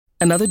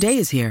Another day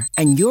is here,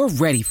 and you're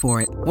ready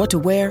for it. What to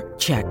wear?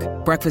 Check.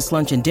 Breakfast,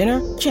 lunch, and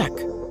dinner? Check.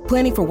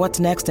 Planning for what's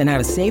next and how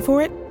to save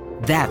for it?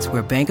 That's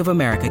where Bank of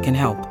America can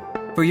help.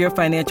 For your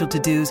financial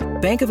to-dos,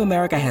 Bank of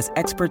America has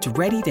experts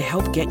ready to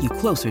help get you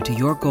closer to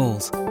your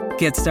goals.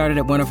 Get started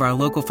at one of our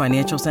local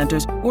financial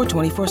centers or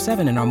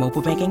 24/7 in our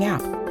mobile banking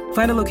app.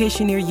 Find a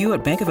location near you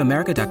at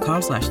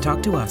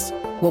bankofamerica.com/talktous.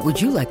 What would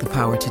you like the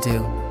power to do?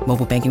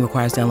 Mobile banking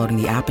requires downloading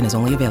the app and is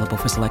only available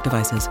for select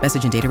devices.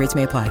 Message and data rates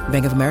may apply.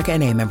 Bank of America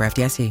N.A., member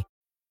FDIC.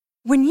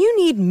 When you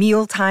need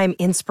mealtime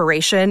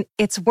inspiration,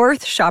 it's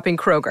worth shopping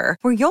Kroger,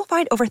 where you'll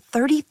find over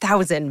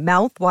 30,000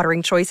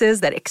 mouth-watering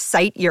choices that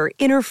excite your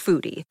inner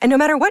foodie. And no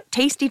matter what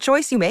tasty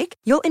choice you make,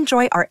 you'll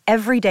enjoy our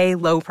everyday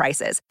low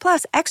prices,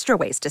 plus extra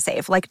ways to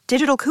save, like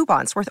digital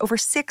coupons worth over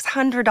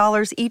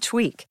 $600 each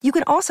week. You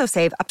can also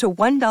save up to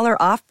 $1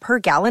 off per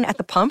gallon at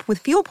the pump with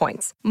fuel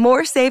points.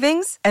 More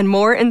savings and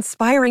more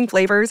inspiring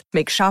flavors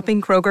make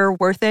shopping Kroger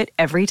worth it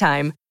every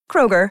time.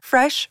 Kroger,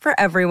 fresh for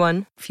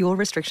everyone. Fuel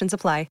restrictions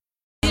apply.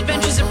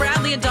 Adventures of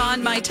Bradley and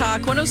Dawn, My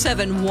Talk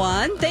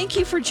 107.1. Thank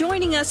you for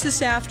joining us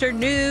this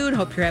afternoon.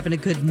 Hope you're having a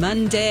good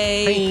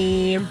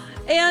Monday. Hi.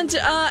 And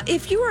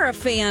if you are a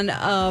fan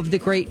of the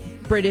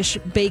Great British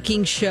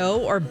Baking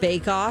Show, or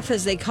Bake Off,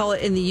 as they call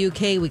it in the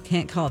UK, we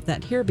can't call it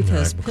that here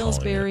because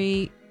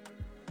Pillsbury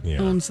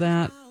owns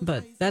that,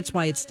 but that's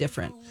why it's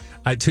different.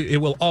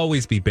 It will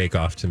always be Bake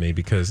Off to me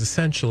because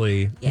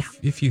essentially,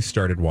 if you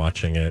started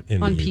watching it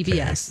on the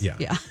PBS,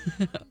 UK,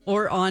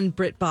 or on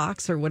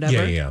BritBox or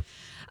whatever,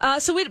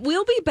 So it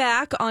will be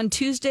back on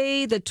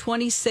Tuesday, the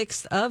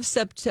 26th of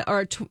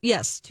September.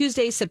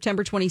 Tuesday,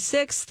 September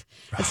 26th.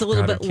 It's a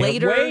little bit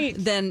later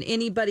than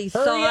anybody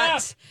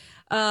thought.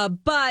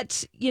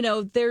 But,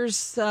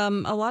 there's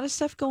a lot of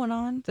stuff going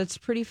on that's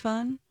pretty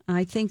fun.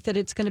 I think that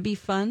it's going to be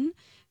fun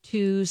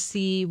to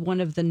see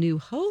one of the new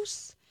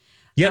hosts.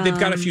 Yeah, they've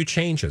got a few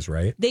changes,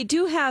 right? They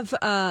do have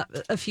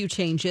a few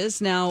changes.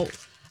 Now,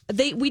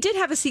 we did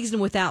have a season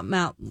without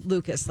Matt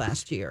Lucas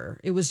last year.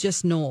 It was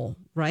just Noel,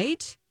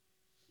 right?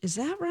 Is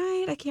that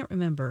right? I can't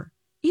remember.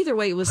 Either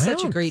way, it was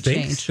such a great change.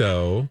 I think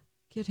so.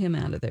 Get him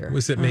out of there.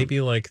 Was it maybe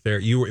like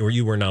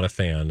you were not a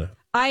fan?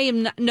 I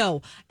am not,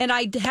 no. And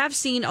I have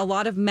seen a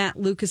lot of Matt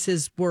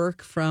Lucas's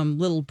work from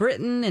Little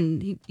Britain,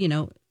 and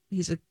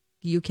he's a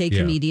UK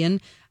comedian.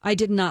 I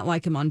did not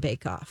like him on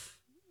Bake Off.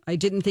 I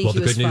didn't think he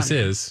was funny. Well, the good news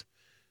is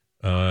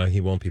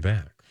he won't be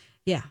back.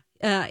 Yeah.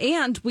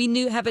 And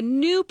we have a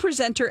new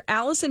presenter,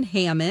 Allison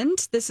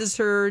Hammond. This is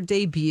her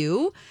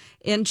debut.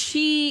 And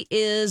she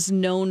is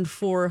known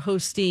for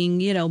hosting,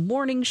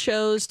 morning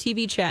shows,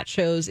 TV chat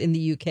shows in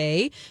the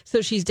UK.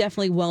 So she's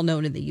definitely well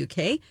known in the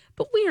UK.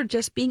 But we are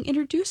just being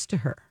introduced to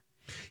her.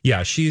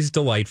 Yeah, she's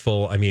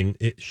delightful. I mean,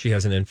 she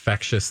has an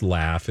infectious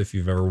laugh. If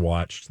you've ever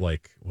watched,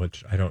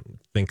 which I don't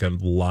think a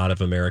lot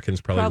of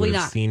Americans probably would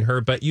have seen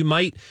her. But you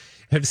might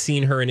have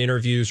seen her in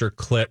interviews or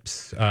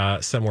clips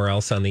somewhere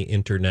else on the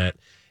internet.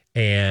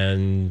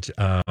 And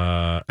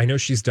I know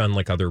she's done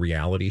other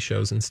reality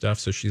shows and stuff,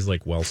 so she's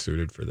well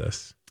suited for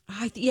this.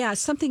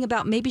 Something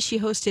about maybe she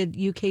hosted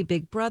UK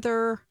Big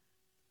Brother.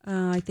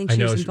 I think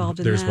she was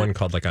involved in that. There's one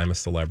called I'm a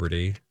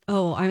Celebrity.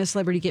 Oh, I'm a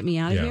Celebrity, Get Me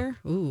Out of Here.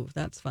 Ooh,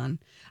 that's fun.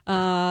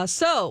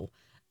 So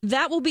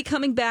that will be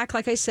coming back,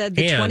 like I said,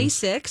 the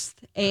 26th.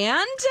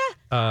 And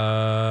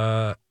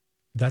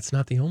that's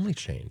not the only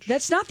change.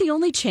 That's not the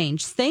only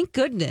change. Thank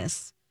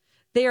goodness.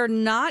 They are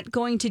not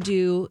going to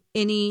do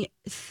any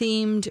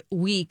themed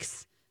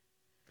weeks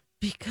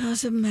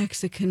because of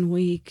Mexican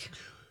Week.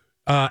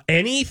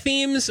 Any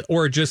themes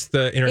or just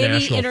the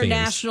international themes? Any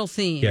international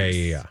themes.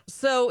 Yeah.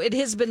 So it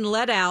has been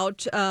let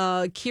out.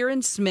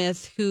 Kieran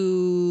Smith,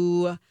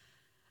 who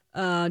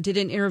did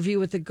an interview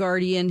with The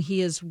Guardian, he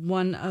is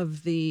one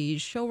of the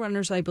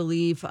showrunners, I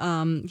believe.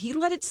 He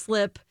let it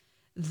slip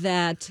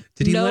that...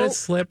 Did he let it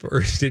slip,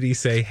 or did he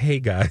say, hey,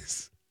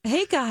 guys...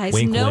 Hey, guys,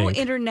 wink, no wink.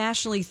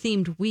 Internationally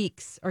themed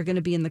weeks are going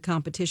to be in the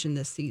competition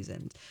this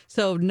season.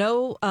 So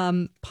no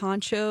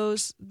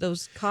ponchos,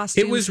 those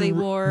costumes they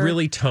wore. It was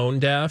really tone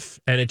deaf,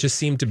 and it just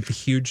seemed to be a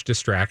huge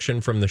distraction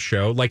from the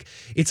show.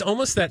 It's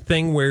almost that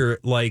thing where,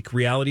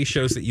 reality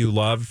shows that you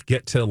love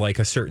get to,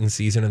 a certain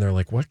season, and they're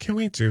like, what can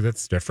we do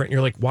that's different? You're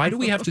like, why do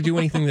we have to do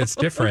anything that's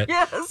different?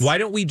 Yes. Why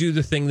don't we do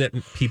the thing that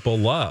people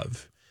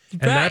love?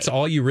 And that's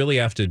all you really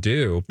have to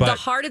do. But the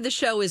heart of the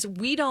show is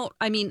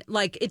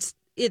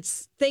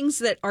it's things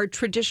that are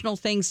traditional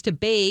things to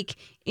bake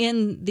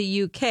in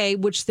the UK,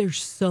 which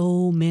there's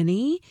so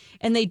many.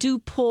 And they do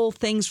pull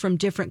things from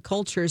different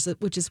cultures,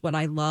 which is what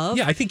I love.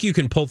 Yeah, I think you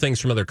can pull things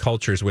from other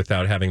cultures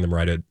without having them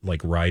write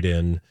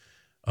in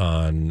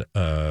on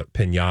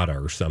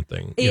pinata or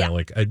something. You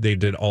know, they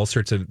did all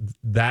sorts of...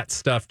 That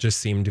stuff just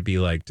seemed to be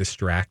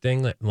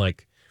distracting,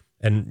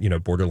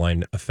 and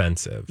borderline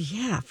offensive.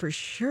 Yeah, for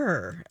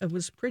sure. It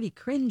was pretty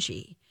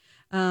cringy.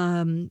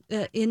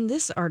 In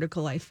this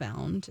article I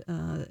found,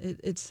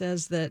 it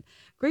says that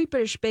Great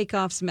British Bake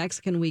Off's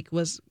Mexican Week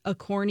was a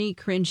corny,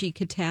 cringy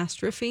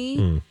catastrophe.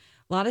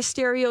 A lot of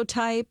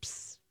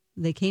stereotypes.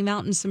 They came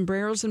out in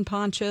sombreros and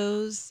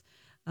ponchos.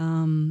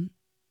 And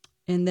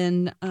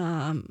then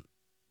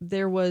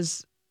there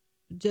was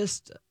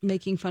just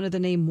making fun of the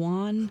name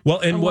Juan. Well,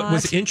 and what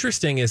was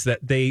interesting is that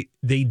they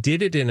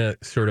did it in a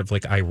sort of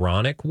like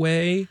ironic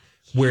way,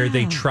 where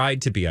they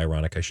tried to be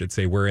ironic, I should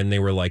say, wherein they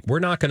were like, we're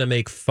not going to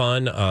make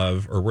fun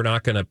of, or we're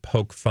not going to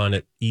poke fun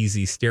at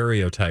easy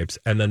stereotypes.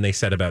 And then they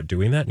set about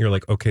doing that. And you're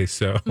like, okay,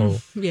 so.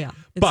 Yeah.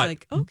 But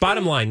like, okay.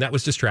 Bottom line, that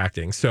was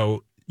distracting.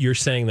 So you're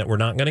saying that we're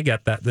not going to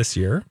get that this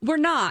year? We're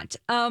not.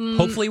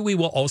 Hopefully we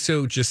will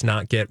also just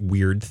not get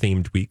weird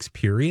themed weeks,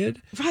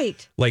 period.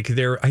 Right. Like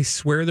I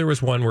swear there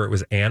was one where it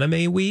was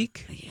anime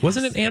week. Yes.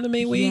 Wasn't it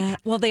anime week? Yeah.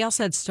 Well, they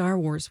also had Star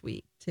Wars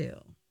week too.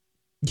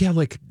 Yeah,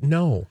 like,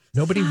 no.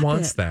 Nobody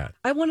wants that.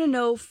 I want to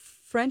know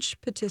French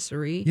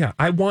patisserie. Yeah,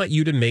 I want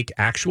you to make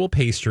actual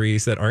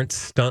pastries that aren't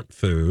stunt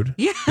food.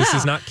 Yeah. This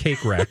is not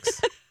Cake Rex.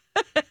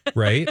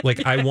 Right?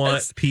 Like, I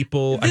want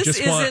people... Is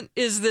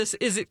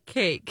it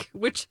cake?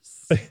 Which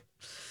is...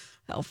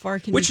 How far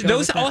can you go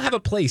those all have a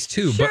place,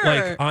 too. Sure. But,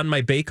 like, on my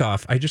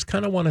bake-off, I just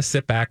kind of want to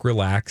sit back,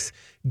 relax,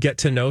 get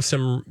to know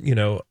some,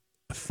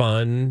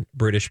 fun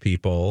British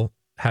people,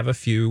 have a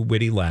few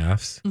witty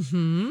laughs.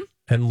 Mm-hmm.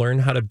 And learn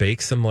how to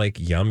bake some like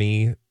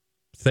yummy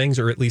things,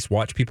 or at least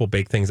watch people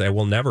bake things I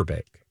will never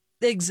bake.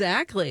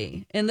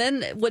 Exactly. And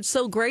then what's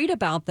so great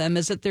about them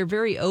is that they're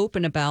very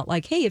open about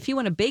like, hey, if you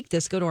want to bake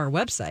this, go to our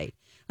website.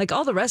 Like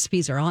all the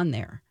recipes are on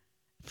there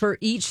for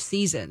each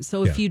season.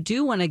 So if you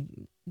do want to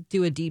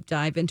do a deep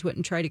dive into it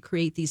and try to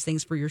create these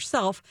things for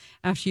yourself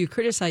after you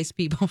criticize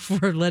people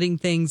for letting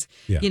things,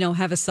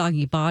 have a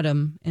soggy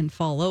bottom and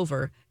fall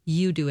over,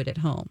 you do it at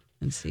home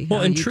and see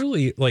how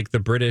truly like the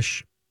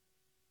British...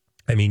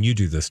 I mean, you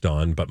do this,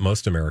 Dawn, but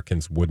most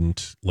Americans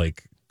wouldn't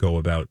like go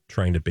about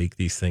trying to bake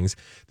these things.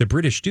 The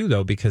British do,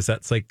 though, because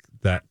that's like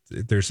that.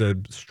 There's a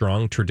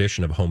strong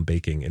tradition of home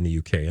baking in the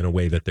UK in a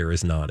way that there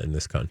is not in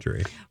this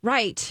country.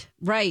 Right.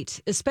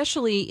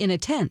 Especially in a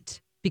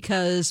tent,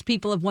 because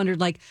people have wondered,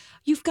 like,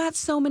 you've got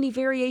so many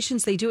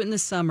variations. They do it in the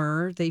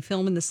summer. They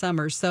film in the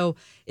summer. So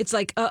it's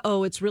like,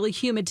 it's really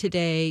humid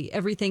today.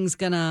 Everything's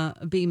going to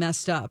be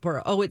messed up.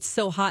 Or, it's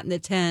so hot in the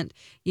tent,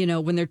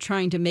 when they're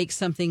trying to make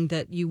something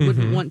that you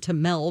wouldn't want to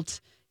melt,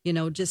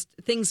 just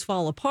things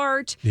fall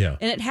apart. Yeah.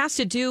 And it has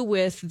to do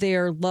with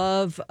their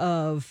love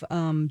of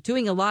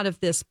doing a lot of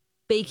this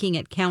baking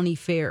at county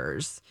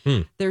fairs.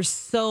 There's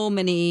so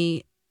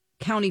many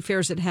county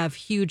fairs that have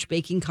huge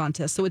baking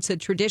contests. So it's a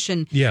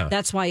tradition. Yeah.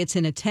 That's why it's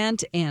in a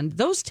tent. And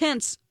those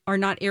tents are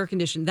not air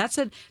conditioned. That's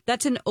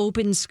an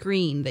open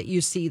screen that you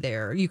see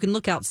there. You can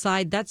look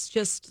outside. That's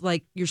just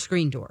like your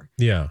screen door.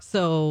 Yeah.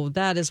 So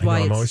that is why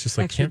I'm always just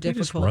like, can't difficult. They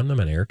just run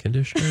them an air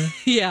conditioner?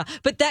 Yeah.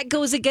 But that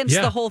goes against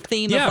the whole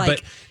theme of like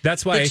but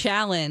that's why the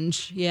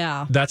challenge.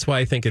 Yeah. That's why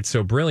I think it's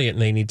so brilliant.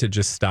 And they need to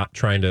just stop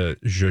trying to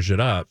zhuzh it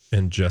up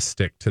and just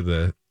stick to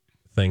the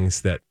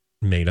things that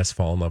made us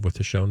fall in love with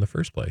the show in the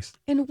first place.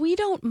 And we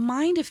don't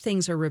mind if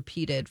things are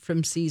repeated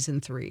from season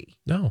 3.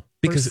 No,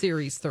 because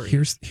series 3.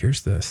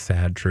 Here's the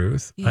sad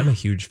truth. Yeah. I'm a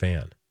huge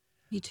fan.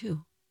 Me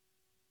too.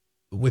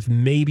 With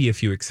maybe a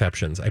few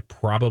exceptions, I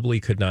probably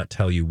could not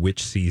tell you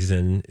which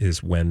season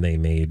is when they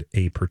made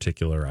a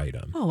particular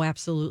item. Oh,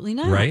 absolutely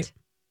not. Right?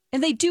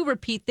 And they do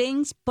repeat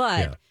things,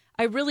 but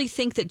I really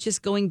think that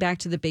just going back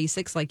to the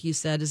basics, like you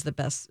said, is the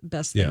best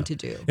thing to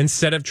do.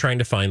 Instead of trying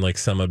to find like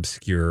some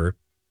obscure,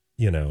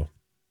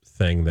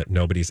 thing that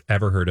nobody's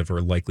ever heard of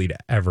or likely to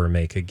ever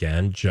make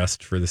again,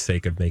 just for the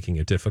sake of making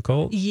it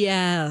difficult.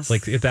 Yes.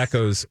 Like if that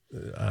goes,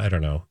 I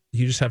don't know.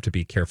 You just have to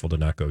be careful to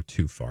not go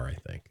too far, I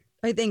think.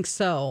 I think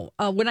so.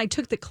 When I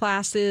took the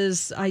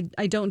classes, I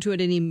don't do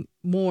it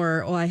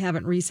anymore, or I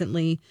haven't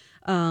recently,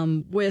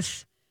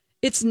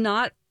 it's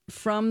not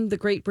from the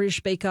Great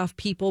British Bake Off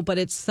people, but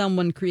it's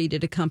someone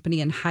created a company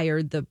and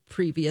hired the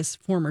previous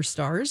former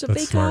stars of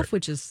Bake Off,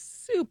 which is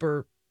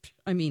super,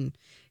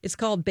 it's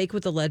called Bake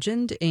with a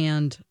Legend,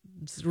 and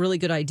it's a really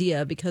good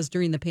idea because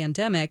during the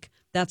pandemic,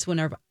 that's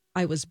whenever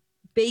I was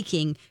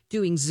baking,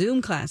 doing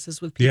Zoom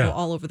classes with people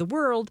all over the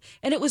world,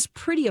 and it was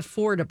pretty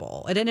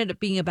affordable. It ended up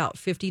being about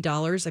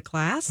 $50 a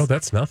class. Oh,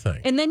 that's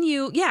nothing. And then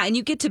you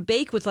get to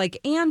bake with like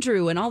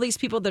Andrew and all these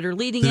people that are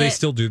leading it. Do they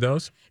still do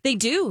those? They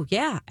do,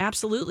 yeah,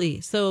 absolutely.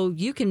 So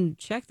you can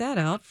check that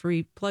out,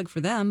 free plug for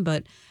them.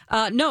 But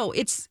no,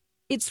 it's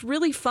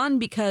really fun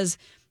because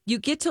you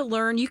get to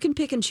learn, you can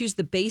pick and choose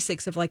the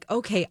basics of like,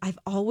 okay, I've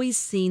always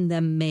seen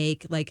them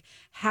make, like,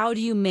 how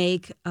do you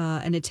make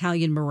an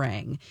Italian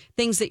meringue?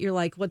 Things that you're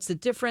like, what's the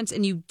difference?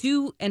 And you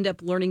do end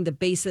up learning the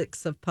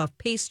basics of puff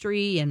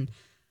pastry and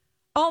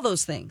all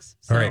those things.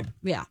 So, all right.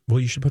 Yeah. Well,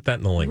 you should put that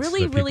in the links.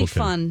 Really, really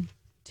fun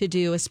to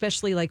do,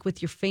 especially like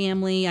with your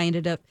family. I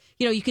ended up,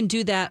 you can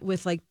do that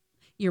with like,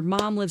 your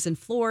mom lives in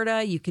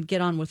Florida. You could get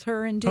on with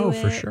her and do it. Oh,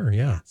 for sure.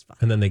 Yeah. It's fun.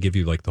 And then they give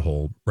you like the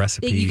whole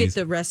recipe. You get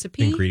the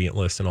recipe, ingredient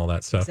list and all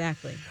that stuff.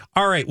 Exactly.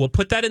 All right. Well,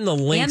 put that in the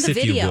links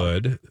if you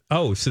would.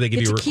 Oh, so they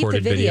give you a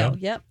recorded video.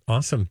 Yep.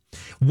 Awesome.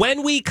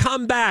 When we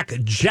come back,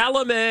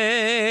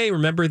 Chalamet.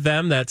 Remember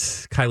them?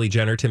 That's Kylie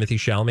Jenner, Timothée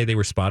Chalamet. They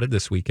were spotted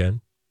this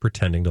weekend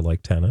pretending to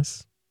like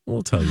tennis.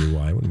 We'll tell you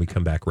why when we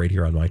come back right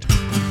here on My Talk.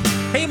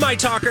 Hey, my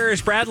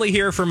talkers, Bradley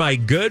here for my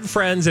good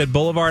friends at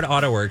Boulevard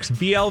Autoworks,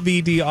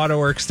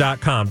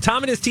 blvdautoworks.com.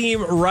 Tom and his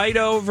team right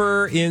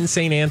over in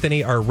St.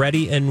 Anthony are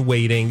ready and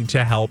waiting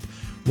to help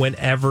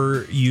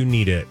whenever you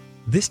need it.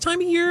 This time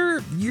of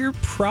year, you're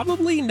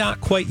probably not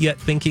quite yet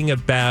thinking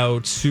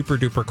about super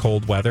duper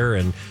cold weather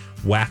and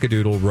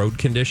wackadoodle road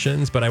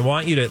conditions, but I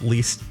want you to at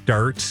least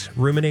start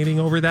ruminating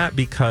over that,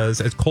 because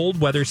as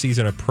cold weather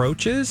season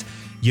approaches,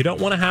 you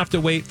don't want to have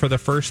to wait for the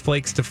first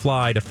flakes to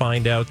fly to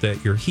find out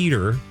that your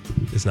heater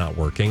is not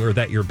working or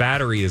that your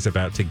battery is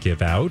about to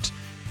give out.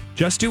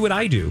 Just do what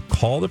I do.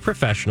 Call the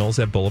professionals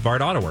at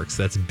Boulevard Autoworks.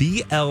 That's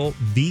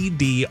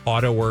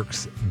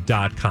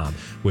blvdautoworks.com.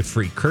 With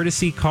free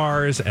courtesy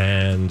cars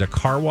and a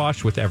car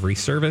wash with every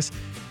service,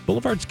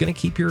 Boulevard's going to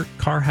keep your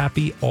car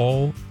happy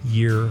all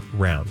year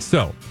round.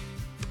 So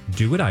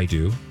do what I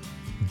do.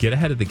 Get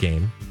ahead of the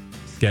game.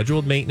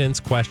 Scheduled maintenance,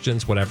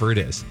 questions, whatever it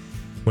is.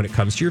 When it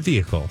comes to your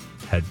vehicle,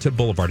 head to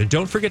Boulevard. And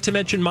don't forget to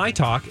mention My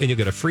Talk, and you'll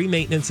get a free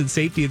maintenance and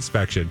safety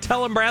inspection.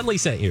 Tell them Bradley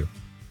sent you.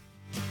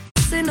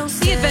 The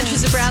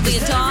Adventures of Bradley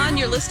and Dawn.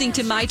 You're listening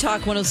to My Talk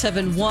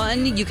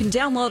 107.1. You can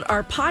download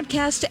our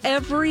podcast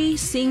every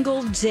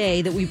single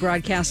day that we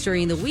broadcast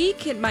during the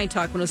week at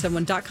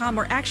mytalk1071.com,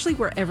 or actually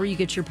wherever you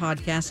get your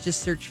podcast.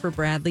 Just search for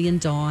Bradley and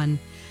Dawn.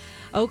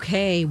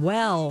 Okay,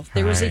 well,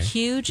 there was a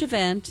huge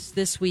event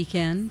this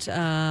weekend,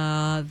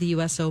 the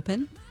U.S.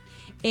 Open,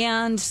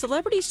 and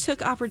celebrities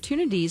took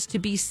opportunities to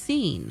be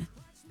seen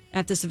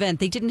at this event.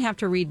 They didn't have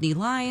to read any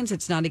lines.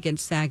 It's not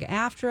against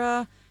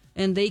SAG-AFTRA.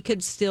 And they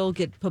could still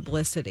get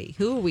publicity.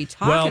 Who are we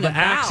talking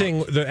about?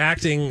 Well, the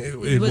acting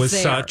was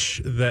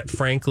such that,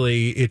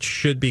 frankly, it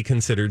should be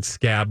considered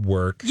scab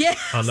work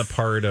on the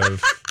part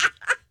of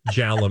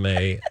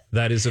Chalamet.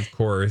 That is, of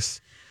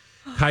course,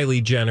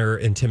 Kylie Jenner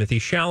and Timothée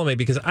Chalamet.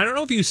 Because I don't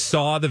know if you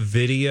saw the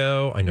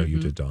video. I know you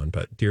did, Dawn,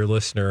 but dear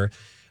listener,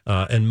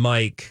 and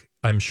Mike,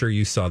 I'm sure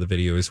you saw the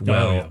video as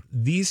well. Oh, yeah.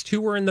 These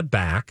two were in the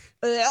back.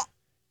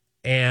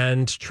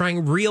 And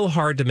trying real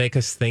hard to make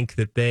us think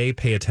that they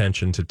pay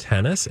attention to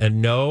tennis.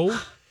 And no,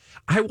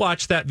 I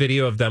watched that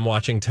video of them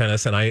watching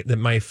tennis, and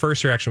my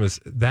first reaction was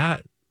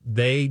that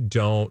they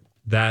don't.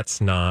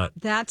 That's not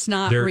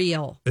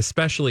real.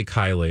 Especially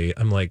Kylie.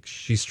 I'm like,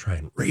 she's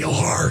trying real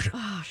hard.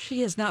 Oh,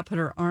 she has not put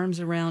her arms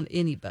around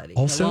anybody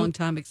in a long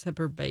time except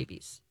her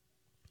babies.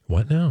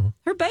 What now?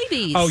 Her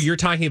babies. Oh, you're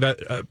talking about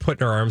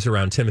putting her arms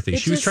around Timothée.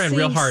 She was trying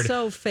real hard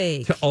so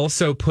fake. to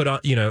also put on,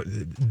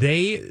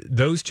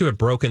 those two have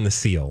broken the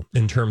seal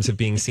in terms of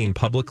being seen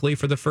publicly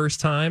for the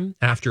first time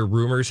after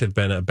rumors have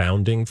been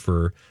abounding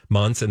for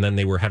months. And then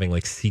they were having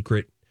like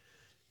secret,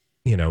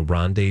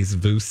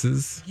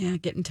 rendezvouses. Yeah,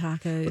 getting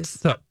tacos. What's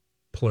the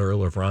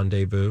plural of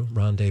rendezvous?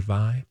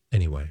 Rendezvous?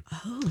 Anyway.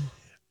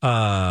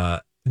 Oh.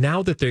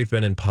 Now that they've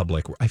been in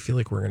public, I feel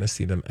like we're going to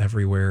see them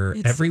everywhere.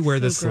 Everywhere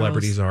the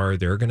celebrities are,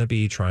 they're going to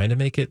be trying to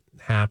make it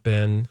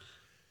happen.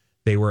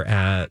 They were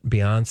at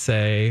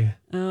Beyonce.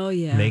 Oh,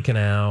 yeah. Making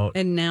out.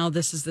 And now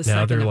this is the second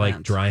event. Now they're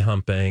like dry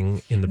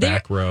humping in the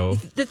back row.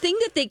 The thing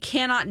that they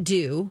cannot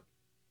do,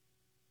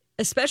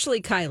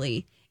 especially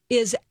Kylie,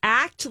 is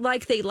act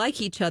like they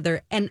like each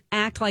other and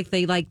act like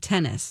they like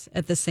tennis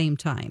at the same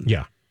time.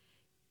 Yeah.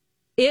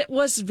 It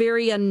was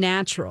very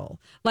unnatural.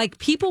 Like,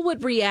 people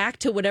would react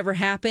to whatever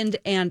happened,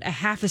 and a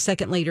half a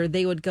second later,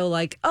 they would go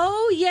like,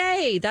 oh,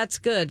 yay, that's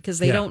good, because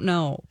they don't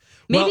know.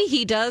 Maybe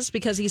he does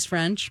because he's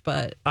French,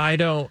 but... I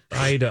don't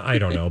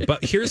know.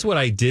 But here's what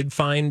I did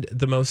find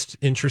the most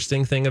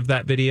interesting thing of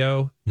that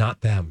video. Not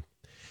them.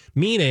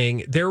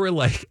 Meaning, there were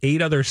like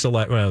 8 other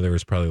there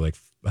was probably like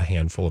a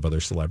handful of other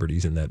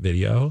celebrities in that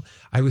video.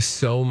 I was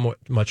so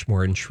much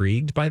more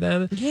intrigued by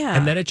them. Yeah.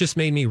 And then it just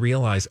made me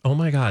realize, oh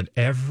my God,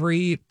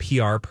 every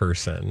PR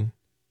person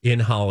in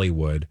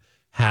Hollywood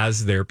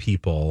has their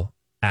people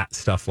at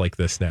stuff like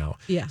this now.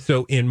 Yeah.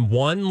 So in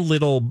one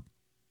little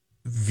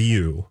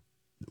view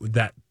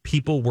that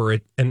people were,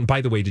 and by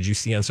the way, did you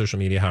see on social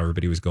media how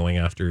everybody was going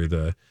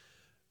after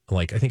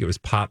I think it was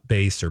Pop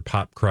Base or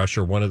Pop Crush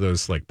or one of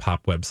those like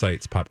pop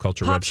websites, pop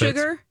culture websites. Pop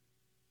Sugar?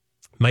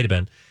 Might have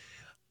been.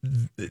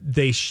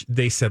 They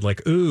said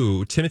like,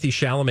 ooh, Timothée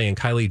Chalamet and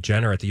Kylie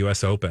Jenner at the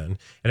U.S. Open, and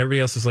everybody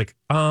else was like,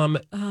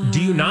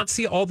 do you not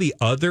see all the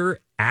other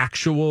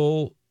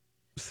actual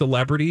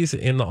celebrities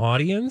in the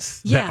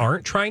audience that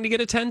aren't trying to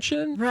get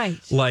attention? Right.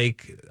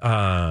 Like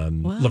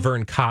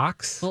Laverne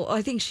Cox. Well,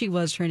 I think she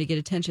was trying to get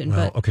attention,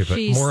 but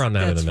more on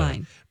that in a minute.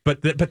 Fine.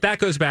 But that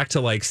goes back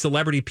to like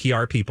celebrity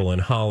PR people in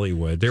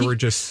Hollywood. There were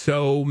just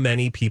so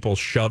many people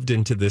shoved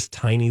into this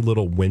tiny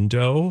little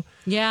window.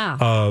 Yeah.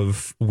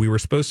 We were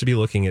supposed to be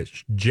looking at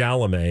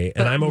Chalamet,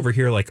 and I'm over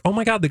here like, oh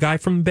my God, the guy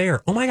from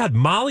Bear. Oh my God,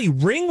 Molly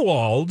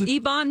Ringwald.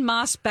 Ebon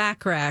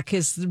Moss-Backrack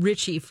is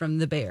Richie from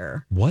The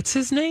Bear. What's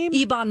his name?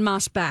 Ebon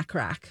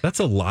Moss-Backrack. That's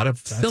a lot of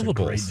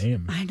syllables. That's a great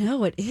name. I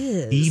know it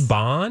is.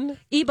 Ebon?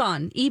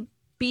 Ebon.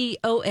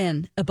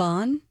 E-B-O-N.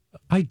 Ebon.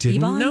 I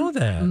didn't know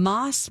that.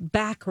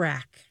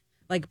 Moss-Backrack,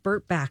 like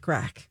Burt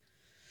Bacharach.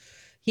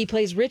 He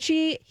plays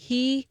Richie.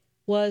 He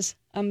was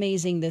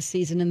amazing this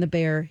season in The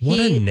Bear. What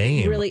a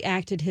name. He really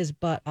acted his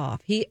butt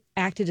off. He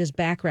acted his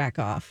Backrack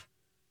off.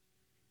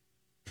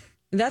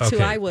 That's who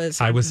I was.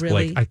 I was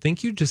really... like, I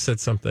think you just said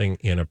something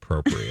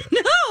inappropriate.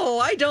 No,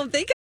 I don't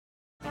think.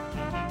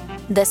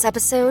 This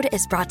episode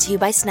is brought to you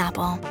by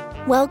Snapple.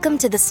 Welcome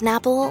to the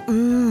Snapple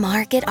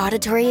Market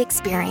Auditory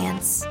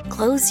Experience.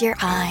 Close your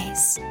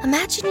eyes.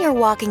 Imagine you're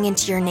walking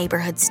into your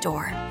neighborhood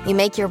store. You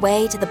make your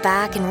way to the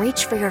back and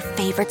reach for your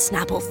favorite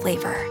Snapple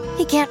flavor.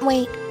 You can't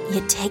wait.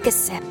 You take a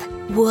sip.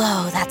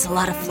 Whoa, that's a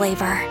lot of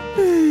flavor.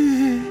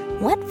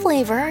 What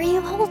flavor are you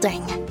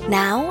holding?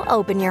 Now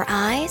open your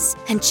eyes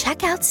and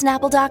check out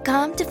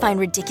Snapple.com to find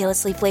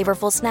ridiculously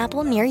flavorful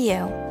Snapple near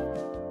you.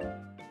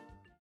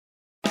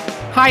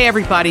 Hi,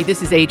 everybody.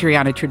 This is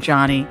Adriana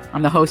Trajani.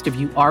 I'm the host of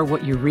You Are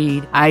What You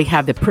Read. I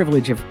have the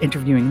privilege of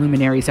interviewing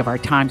luminaries of our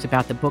times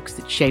about the books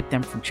that shaped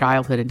them from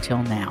childhood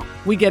until now.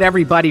 We get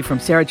everybody from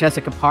Sarah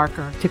Jessica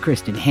Parker to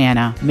Kristen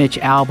Hanna, Mitch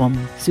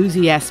Albom,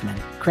 Susie Essman,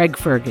 Craig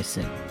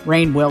Ferguson,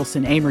 Rainn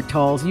Wilson, Amor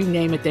Tolls, you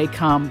name it, they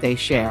come, they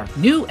share.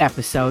 New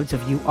episodes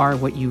of You Are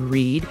What You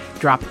Read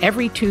drop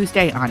every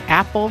Tuesday on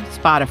Apple,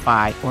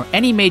 Spotify, or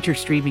any major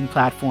streaming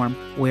platform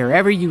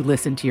wherever you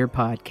listen to your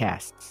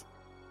podcasts.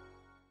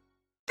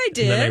 I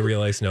did. And then I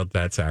realized, no,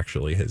 that's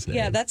actually his name.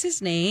 Yeah, that's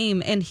his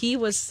name. And he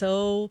was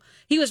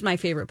my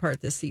favorite part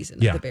this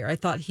season of The Bear. I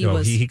thought he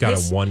got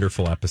a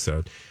wonderful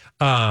episode.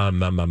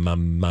 And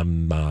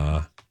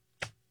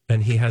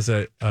he has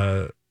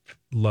a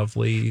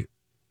lovely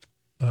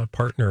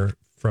partner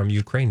from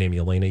Ukraine named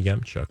Yelena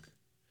Yemchuk.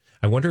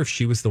 I wonder if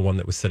she was the one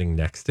that was sitting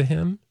next to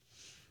him.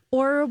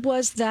 Or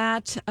was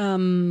that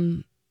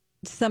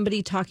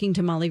somebody talking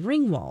to Molly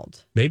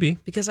Ringwald? Maybe.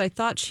 Because I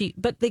thought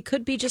but they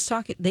could be just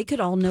talking. They could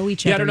all know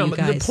each other. I don't know.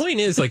 The point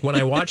is, like, when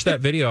I watched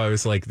that video, I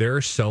was like, there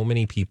are so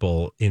many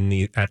people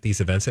at these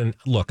events. And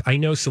look, I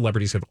know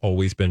celebrities have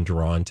always been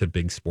drawn to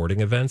big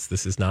sporting events.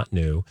 This is not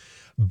new.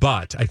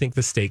 But I think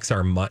the stakes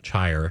are much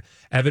higher.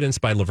 Evidenced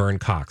by Laverne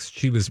Cox.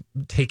 She was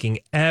taking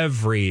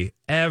every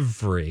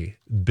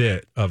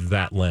bit of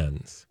that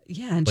lens.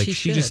 Yeah, and like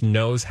she just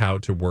knows how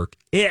to work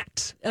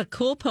it. A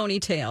cool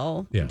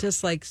ponytail,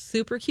 just like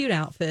super cute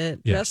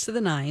outfit, dressed to the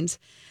nines.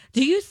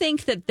 Do you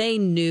think that they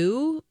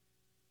knew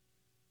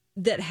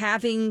that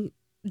having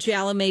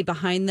Chalamet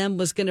behind them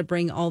was going to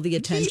bring all the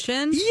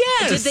attention?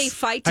 Yes. Did they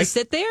fight to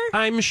sit there?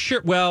 I'm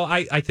sure. Well,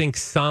 I think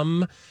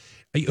some.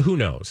 Who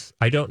knows?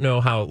 I don't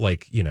know how, I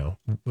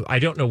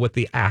don't know what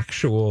the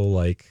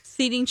actual,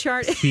 seating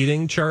chart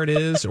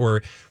is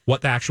or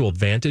what the actual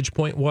vantage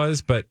point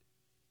was, but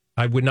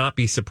I would not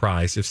be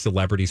surprised if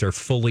celebrities are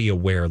fully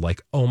aware,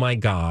 oh my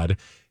God,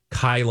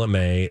 Kyla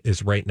May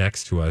is right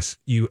next to us.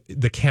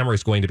 The camera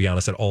is going to be on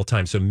us at all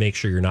times, so make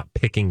sure you're not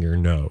picking your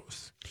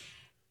nose.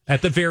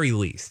 At the very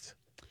least.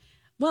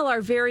 Well,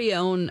 our very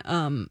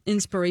own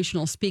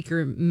inspirational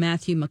speaker,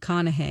 Matthew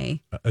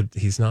McConaughey.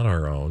 He's not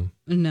our own.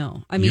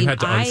 No. I mean, I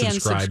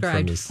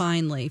unsubscribed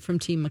finally from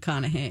Team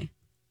McConaughey.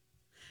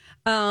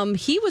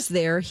 He was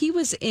there. He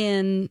was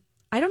in,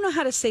 I don't know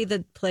how to say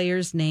the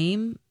player's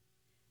name.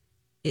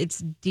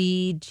 It's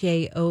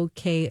Djoko.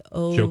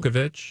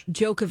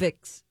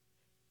 Djokovic's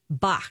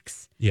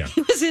box. Yeah.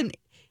 He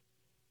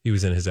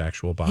was in his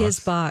actual box. His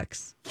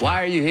box.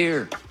 Why are you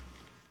here?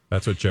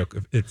 That's what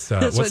That's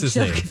what's what his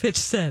Djokovic name?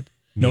 said.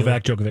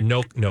 Novak Djokovic.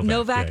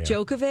 Novak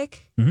Djokovic?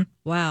 Mm-hmm.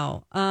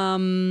 Wow.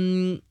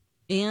 And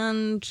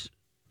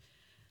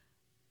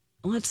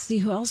let's see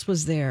who else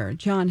was there.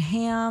 John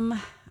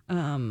Hamm.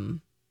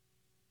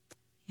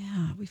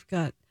 We've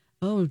got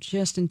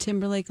Justin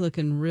Timberlake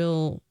looking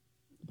real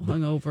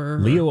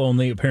hungover. Leo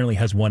only apparently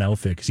has one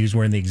outfit because he was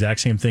wearing the exact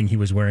same thing he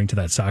was wearing to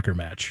that soccer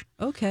match.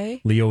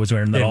 Okay. Leo was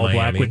wearing the all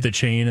black with the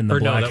chain and the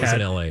black hat. Was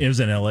in LA. It was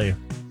in LA.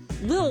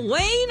 Lil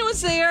Wayne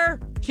was there.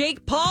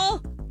 Jake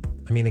Paul.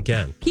 I mean,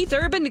 again, Keith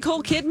Urban,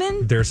 Nicole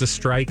Kidman. There's a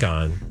strike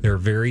on. There are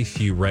very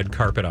few red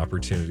carpet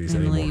opportunities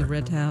anymore.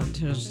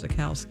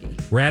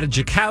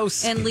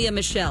 Ratajkowski. And Leah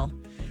Michelle.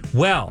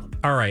 Well,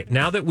 all right.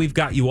 Now that we've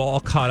got you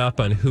all caught up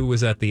on who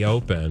was at the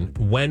Open,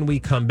 when we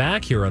come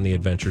back here on The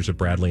Adventures of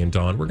Bradley and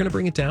Dawn, we're going to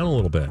bring it down a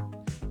little bit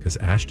because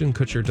Ashton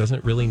Kutcher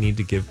doesn't really need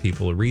to give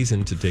people a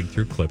reason to dig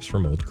through clips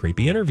from old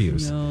creepy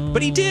interviews. No.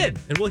 But he did,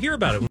 and we'll hear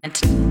about it.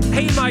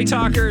 Hey, my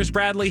talkers.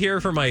 Bradley here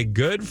for my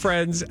good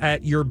friends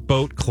at your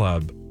boat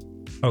club.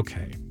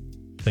 Okay,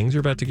 things are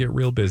about to get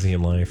real busy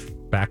in life.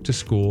 Back to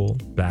school,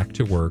 back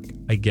to work.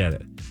 I get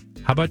it.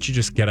 How about you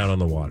just get out on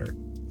the water?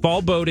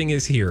 Fall boating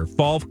is here.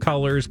 Fall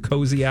colors,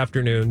 cozy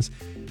afternoons.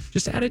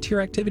 Just add it to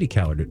your activity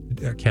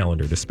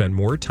calendar to spend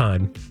more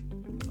time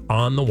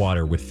on the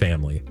water with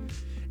family.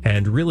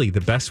 And really,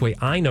 the best way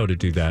I know to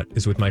do that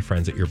is with my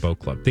friends at your boat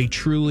club. They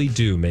truly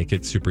do make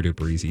it super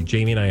duper easy.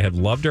 Jamie and I have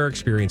loved our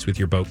experience with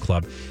your boat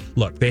club.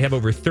 Look, they have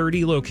over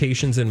 30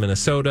 locations in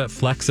Minnesota,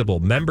 flexible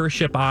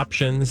membership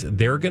options.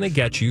 They're going to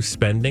get you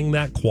spending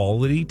that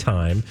quality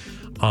time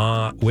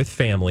with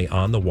family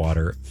on the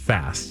water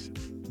fast.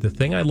 The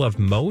thing I love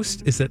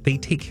most is that they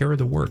take care of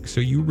the work. So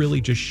you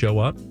really just show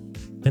up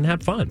and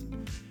have fun.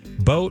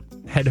 Boat,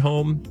 head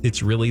home.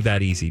 It's really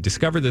that easy.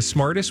 Discover the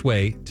smartest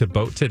way to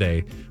boat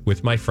today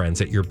with my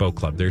friends at your boat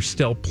club. There's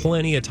still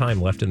plenty of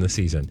time left in the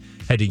season.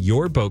 Head to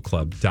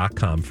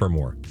yourboatclub.com for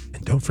more.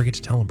 And don't forget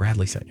to tell them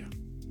Bradley sent you.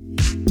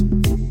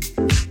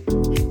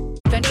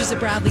 Adventures of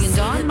Bradley and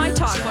Dawn, My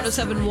Talk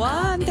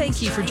 107.1.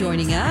 Thank you for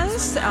joining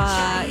us.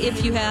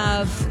 If you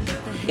have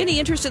any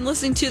interest in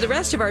listening to the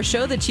rest of our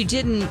show that you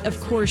didn't, of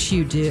course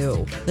you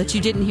do, that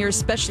you didn't hear,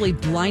 especially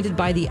Blinded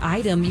by the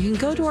Item, you can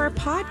go to our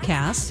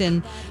podcast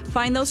and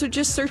find those, or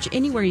just search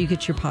anywhere you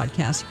get your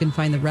podcast. You can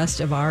find the rest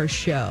of our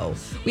show.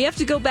 We have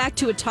to go back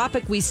to a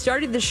topic we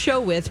started the show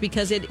with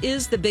because it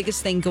is the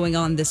biggest thing going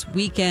on this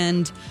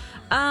weekend.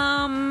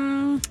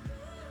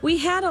 We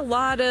had a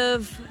lot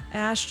of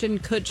Ashton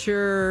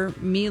Kutcher,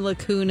 Mila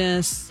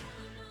Kunis,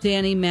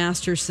 Danny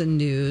Masterson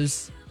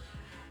news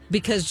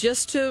because,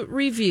 just to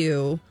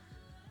review,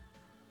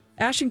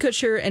 Ashton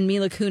Kutcher and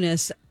Mila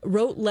Kunis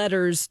wrote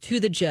letters to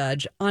the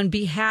judge on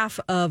behalf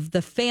of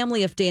the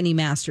family of Danny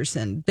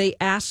Masterson. They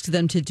asked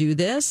them to do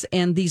this,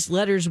 and these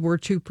letters were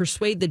to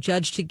persuade the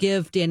judge to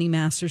give Danny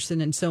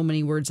Masterson, in so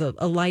many words, a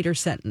lighter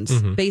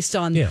sentence based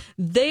on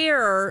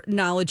their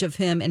knowledge of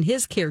him and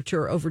his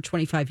character over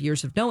 25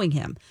 years of knowing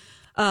him.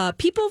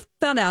 People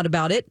found out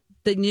about it.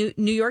 The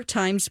New York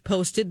Times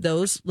posted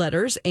those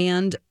letters,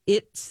 and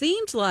it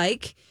seemed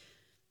like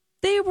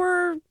they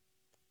were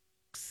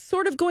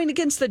sort of going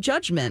against the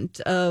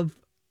judgment of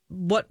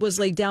what was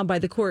laid down by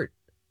the court,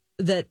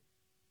 that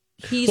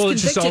he's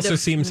convicted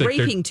of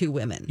raping two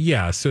women.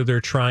 Yeah, so they're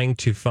trying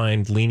to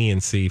find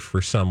leniency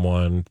for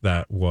someone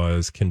that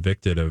was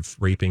convicted of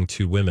raping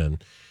two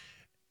women.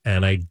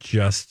 And I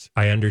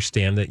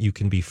understand that you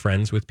can be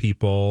friends with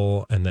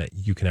people and that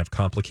you can have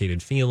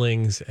complicated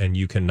feelings and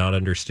you cannot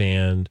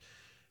understand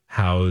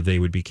how they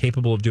would be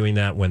capable of doing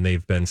that when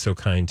they've been so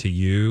kind to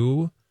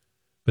you.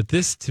 But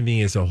this, to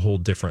me, is a whole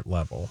different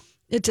level.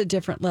 It's a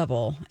different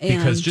level.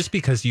 Because just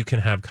because you can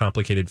have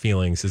complicated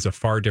feelings is a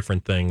far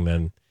different thing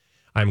than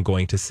I'm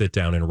going to sit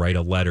down and write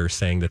a letter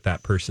saying that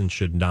that person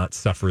should not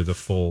suffer the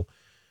full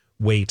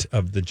weight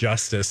of the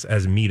justice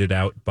as meted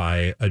out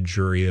by a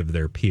jury of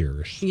their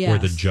peers, or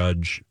the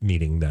judge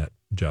meting that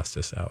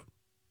justice out.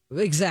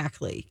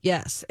 Exactly.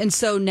 Yes. And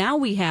so now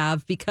we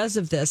have, because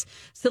of this,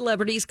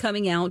 celebrities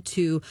coming out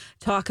to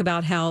talk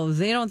about how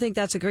they don't think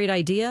that's a great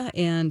idea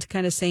and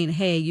kind of saying,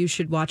 hey, you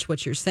should watch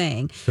what you're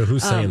saying. So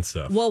who's saying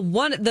stuff? Well,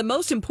 the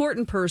most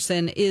important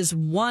person is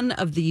one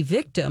of the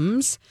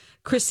victims,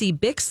 Chrissy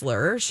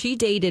Bixler. She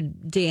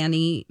dated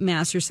Danny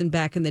Masterson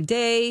back in the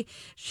day.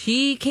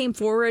 She came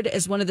forward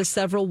as one of the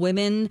several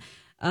women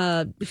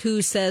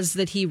who says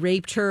that he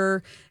raped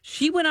her.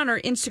 She went on her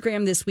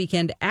Instagram this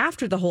weekend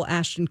after the whole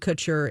Ashton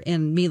Kutcher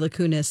and Mila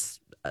Kunis,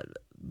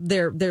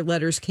 their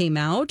letters came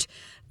out,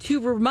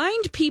 to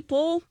remind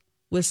people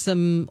with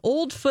some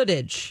old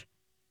footage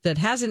that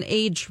hasn't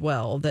aged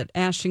well, that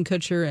Ashton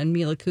Kutcher and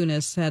Mila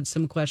Kunis had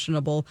some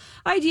questionable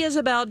ideas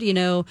about,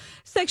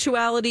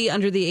 sexuality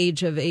under the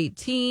age of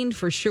 18,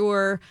 for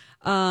sure.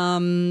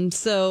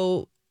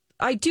 So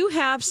I do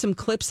have some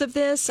clips of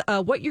this.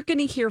 What you're going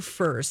to hear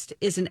first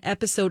is an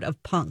episode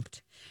of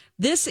Punk'd.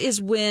 This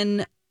is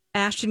when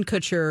Ashton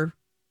Kutcher,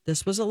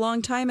 this was a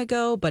long time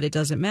ago, but it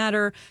doesn't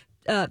matter.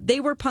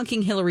 They were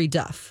punking Hillary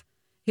Duff.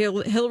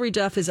 Hillary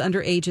Duff is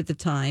underage at the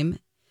time.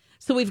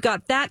 So we've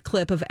got that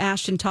clip of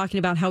Ashton talking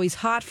about how he's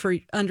hot for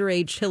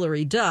underage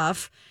Hillary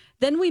Duff.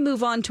 Then we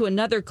move on to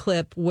another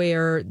clip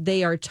where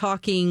they are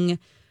talking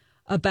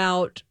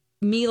about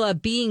Mila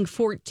being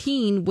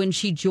 14 when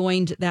she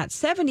joined that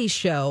 70s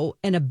show,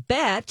 and a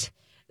bet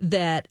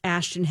that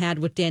Ashton had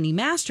with Danny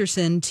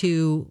Masterson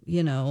to,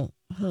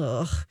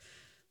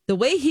 the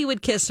way he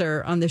would kiss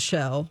her on the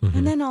show. Mm-hmm.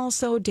 And then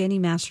also Danny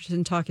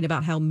Masterson talking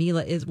about how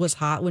Mila was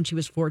hot when she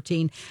was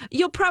 14.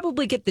 You'll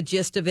probably get the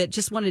gist of it.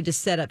 Just wanted to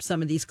set up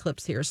some of these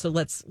clips here. So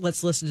let's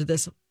listen to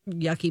this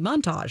yucky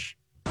montage.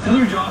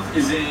 Hillary Duff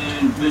is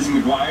in Lizzie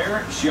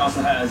McGuire. She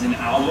also has an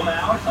album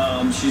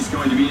out. She's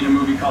going to be in a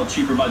movie called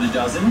Cheaper by the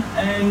Dozen.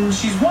 And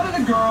she's one of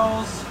the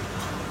girls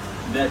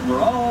that we're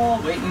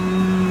all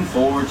waiting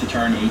for to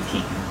turn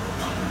 18,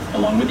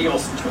 along with the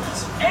Olsen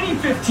twins. Any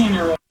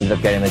 15-year-old. Ended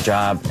up getting the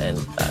job, and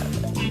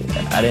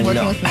I didn't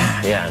know.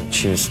 Yeah, and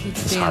she was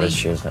as hot as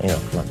she was. Come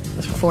on,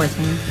 this one.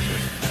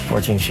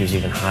 14, she was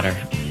even hotter.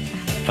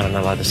 But I'm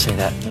not allowed to say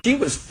that. She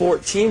was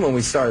 14 when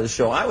we started the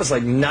show. I was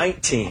like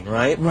 19,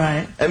 right?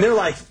 Right. And they're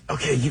like,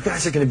 okay, you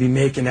guys are going to be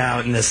making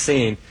out in this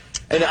scene.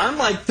 And I'm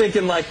like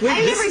thinking, wait,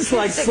 this is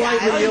like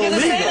slightly illegal,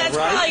 right? That's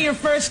probably your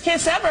first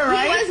kiss ever,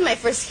 right? It was my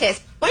first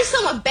kiss. Why don't you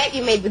tell them a bet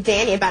you made with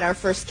Danny about our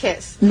first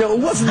kiss? No, it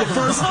wasn't the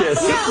first kiss.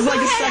 It was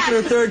like the second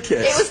or third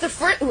kiss. It was the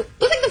first. It was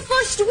like the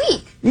first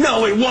week.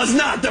 No, it was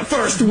not the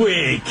first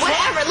week.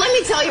 Whatever. Let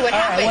me tell you what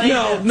happened.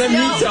 Let me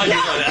tell you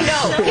what happened.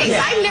 No, okay,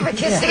 I've never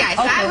kissed a guy.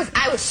 So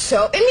I was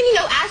so. I mean,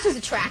 Ash was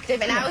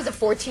attractive, and I was a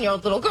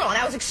 14-year-old little girl, and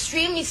I was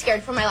extremely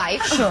scared for my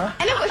life. Sure.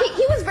 And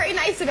he was very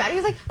nice about it. He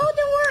was like, "Oh,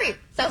 don't worry."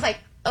 So I was like,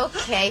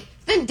 okay.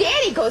 Then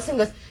Danny goes and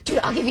goes, dude,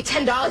 I'll give you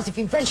 $10 if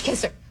you French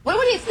kiss her. What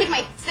would you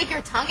stick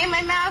your tongue in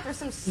my mouth or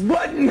some?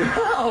 What? No.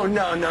 For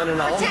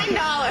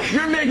 $10.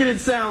 You're making it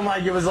sound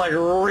like it was like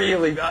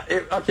really.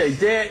 Okay,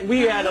 Dan,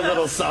 we had a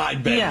little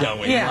side bet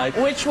going. Yeah. Like,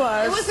 which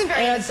was? It wasn't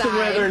very as to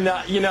whether or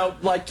not,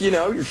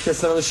 you're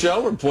kissing on the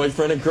show or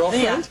boyfriend and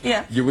girlfriend.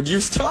 Yeah. You would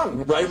use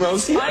tongue, right,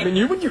 Rosie? I mean,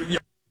 you would use.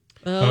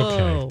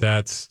 Okay,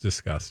 that's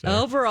disgusting.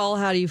 Overall,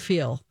 how do you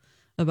feel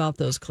about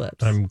those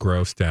clips? I'm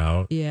grossed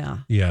out. Yeah.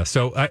 Yeah.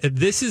 So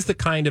this is the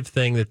kind of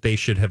thing that they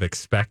should have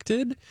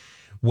expected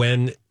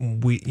when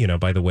we,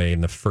 by the way,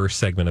 in the first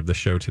segment of the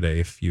show today,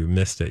 if you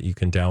missed it, you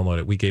can download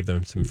it. We gave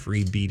them some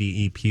free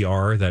BDE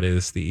PR. That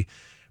is the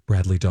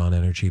Bradley Dawn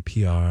Energy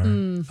PR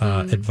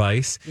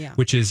advice,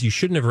 which is you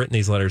shouldn't have written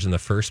these letters in the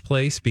first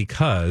place,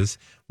 because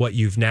what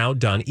you've now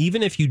done,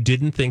 even if you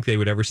didn't think they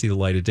would ever see the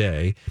light of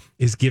day,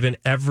 is given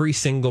every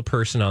single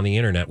person on the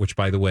internet, which,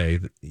 by the way,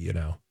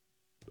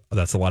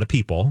 that's a lot of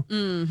people,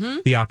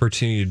 the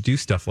opportunity to do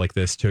stuff like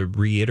this, to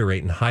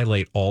reiterate and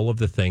highlight all of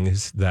the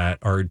things that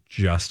are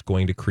just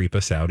going to creep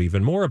us out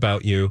even more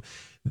about you.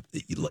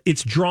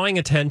 It's drawing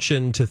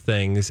attention to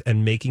things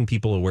and making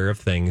people aware of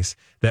things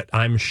that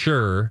I'm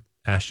sure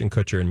Ashton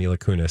Kutcher and Mila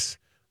Kunis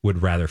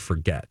would rather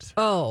forget.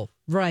 Oh,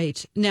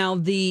 right. Now,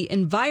 the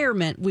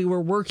environment we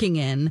were working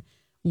in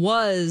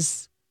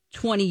was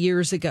 20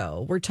 years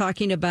ago. We're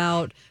talking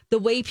about the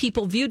way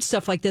people viewed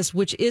stuff like this,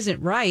 which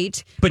isn't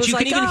right. But you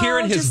can even hear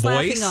in his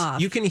voice,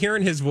 you can hear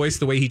in his voice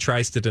the way he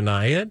tries to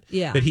deny it,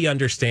 that he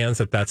understands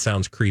that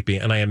sounds creepy.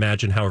 And I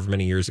imagine however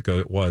many years ago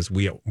it was,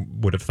 we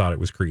would have thought it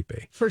was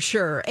creepy. For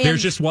sure. And there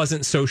just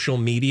wasn't social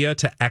media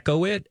to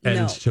echo it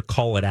and to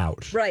call it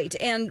out. Right.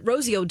 And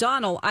Rosie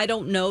O'Donnell, I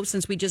don't know,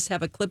 since we just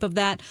have a clip of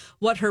that,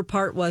 what her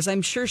part was.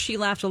 I'm sure she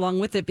laughed along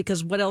with it,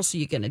 because what else are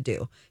you going to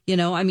do?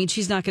 I mean,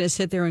 she's not going to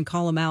sit there and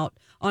call him out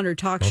on her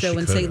talk show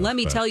and say, let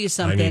me tell you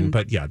something. I mean,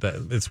 but yeah,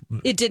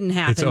 it didn't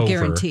happen,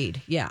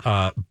 guaranteed.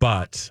 Yeah.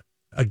 But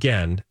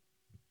again,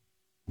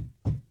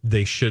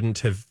 they shouldn't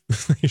have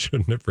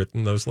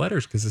written those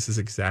letters, because this is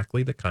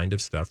exactly the kind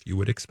of stuff you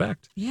would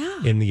expect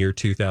in the year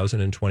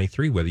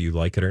 2023, whether you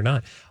like it or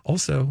not.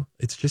 Also,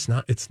 it's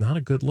not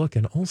a good look.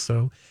 And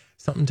also,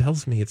 something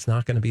tells me it's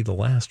not going to be the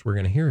last we're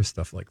going to hear of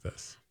stuff like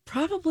this.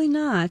 Probably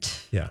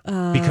not. Yeah.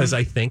 Because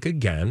I think,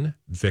 again,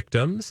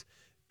 victims,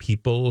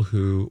 people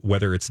who,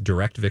 whether it's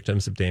direct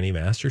victims of Danny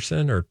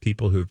Masterson or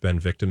people who've been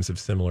victims of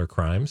similar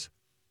crimes,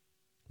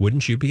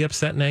 wouldn't you be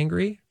upset and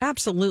angry?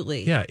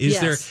 Absolutely. Yeah.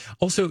 There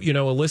also,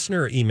 a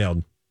listener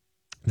emailed,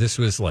 this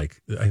was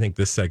like, I think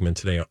this segment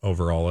today,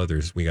 over all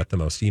others, we got the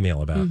most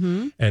email about.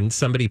 And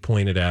somebody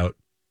pointed out,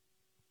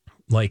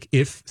 like,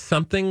 if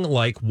something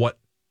like what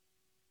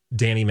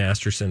Danny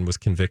Masterson was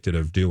convicted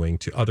of doing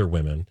to other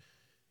women,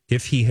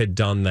 if he had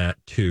done that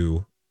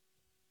to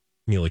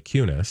Mila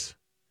Kunis,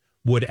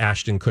 would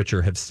Ashton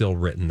Kutcher have still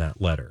written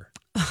that letter?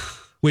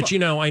 Which,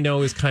 I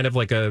know is kind of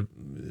like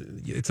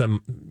it's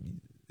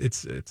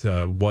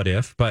a what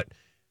if, but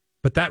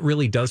that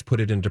really does put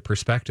it into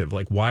perspective.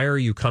 Like, why are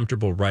you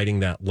comfortable writing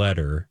that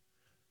letter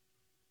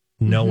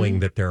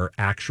knowing that there are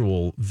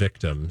actual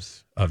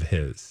victims of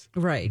his,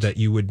 right, that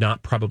you would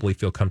not probably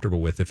feel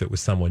comfortable with if it was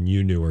someone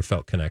you knew or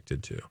felt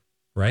connected to,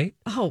 right?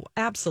 Oh,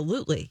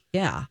 absolutely.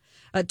 Yeah.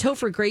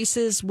 Topher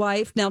Grace's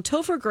wife. Now,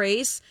 Topher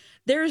Grace,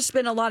 there's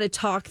been a lot of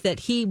talk that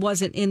he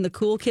wasn't in the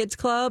Cool Kids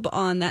Club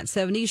on that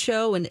 70s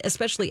show, and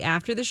especially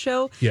after the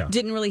show,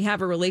 didn't really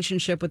have a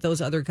relationship with those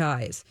other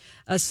guys.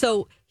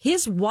 So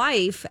his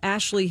wife,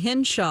 Ashley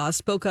Hinshaw,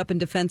 spoke up in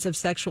defense of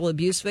sexual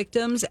abuse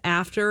victims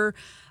after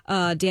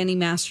Danny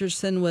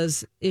Masterson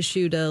was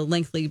issued a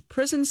lengthy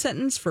prison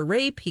sentence for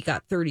rape. He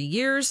got 30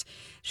 years.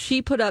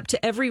 She put up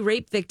to every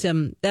rape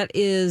victim that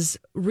is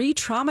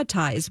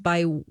re-traumatized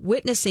by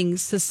witnessing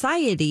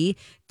society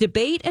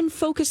debate and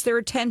focus their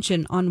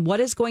attention on what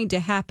is going to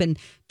happen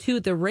to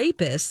the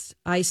rapist.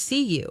 I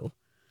see you.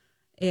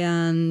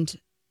 And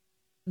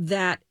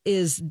that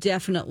is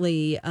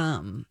definitely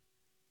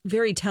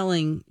very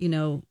telling,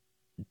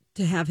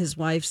 to have his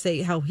wife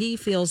say how he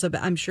feels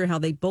about, I'm sure how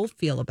they both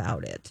feel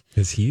about it.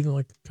 Has he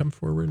come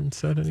forward and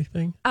said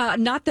anything?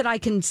 Not that I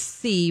can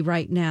see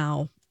right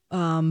now.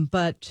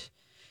 But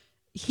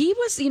he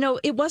was,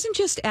 it wasn't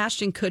just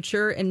Ashton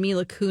Kutcher and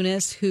Mila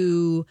Kunis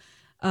who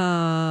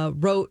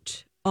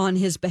wrote on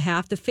his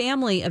behalf. The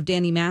family of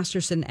Danny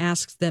Masterson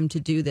asked them to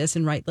do this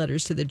and write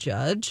letters to the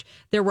judge.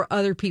 There were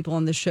other people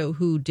on the show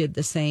who did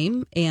the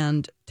same,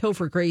 and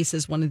Topher Grace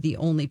is one of the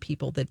only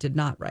people that did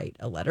not write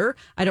a letter.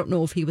 I don't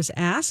know if he was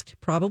asked.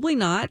 Probably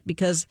not,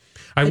 because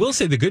I will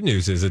say the good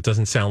news is it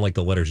doesn't sound like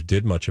the letters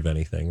did much of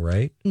anything,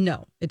 right?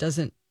 No, it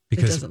doesn't.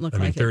 Because it doesn't look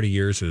like 30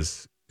 years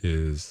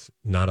is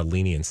not a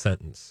lenient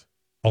sentence.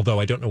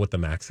 Although I don't know what the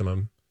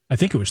maximum. I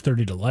think it was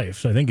 30 to life,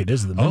 so I think it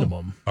is the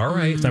minimum. All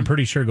right. I'm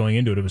pretty sure going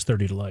into it was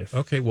 30 to life.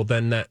 Okay, well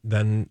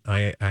then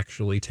I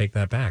actually take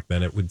that back.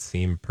 Then it would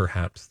seem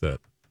perhaps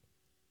that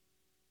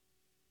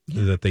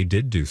they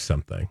did do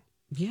something.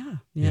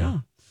 Yeah.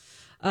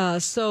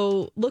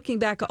 So looking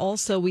back,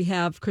 also, we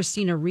have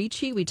Christina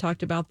Ricci. We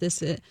talked about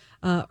this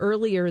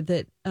earlier,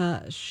 that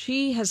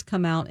she has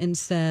come out and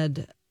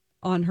said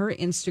on her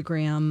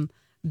Instagram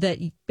that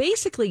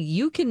basically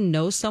you can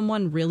know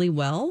someone really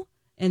well,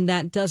 and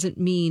that doesn't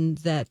mean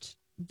that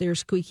they're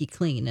squeaky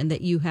clean and that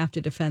you have to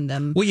defend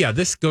them. Well, yeah,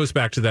 this goes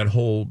back to that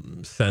whole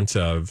sense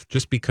of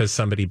just because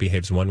somebody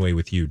behaves one way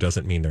with you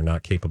doesn't mean they're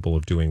not capable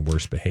of doing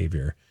worse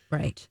behavior.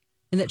 Right.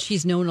 And that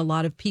she's known a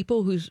lot of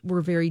people who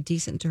were very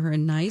decent to her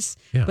and nice,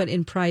 but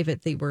in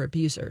private they were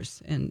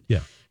abusers. And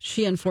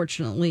she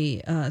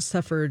unfortunately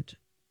suffered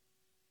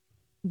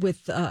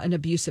with an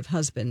abusive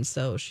husband.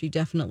 So she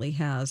definitely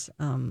has,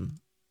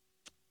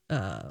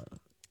 But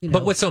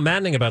what's so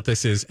maddening about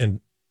this is, and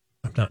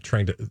I'm not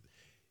trying to...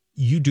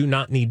 You do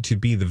not need to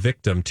be the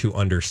victim to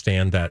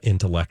understand that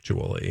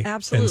intellectually.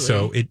 Absolutely. And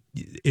so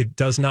it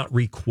does not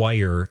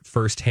require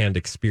firsthand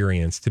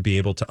experience to be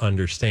able to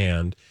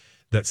understand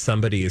that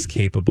somebody is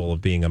capable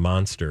of being a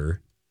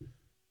monster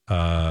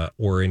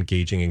or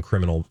engaging in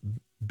criminal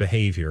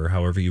behavior,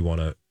 however you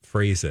want to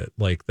phrase it.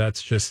 Like,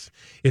 that's just,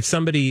 if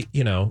somebody,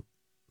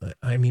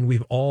 I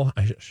mean,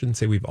 I shouldn't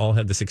say we've all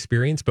had this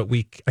experience, but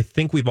I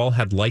think we've all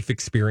had life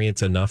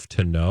experience enough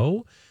to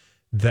know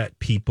that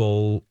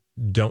people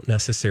don't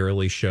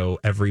necessarily show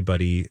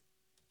everybody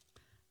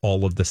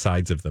all of the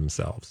sides of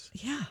themselves.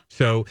 Yeah.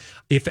 So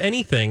if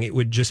anything, it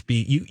would just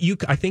be,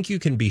 I think you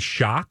can be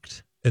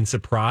shocked and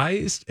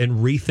surprised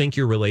and rethink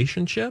your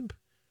relationship.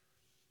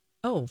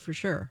 Oh, for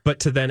sure. But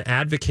to then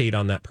advocate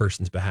on that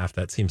person's behalf,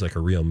 that seems like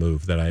a real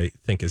move that I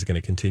think is going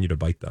to continue to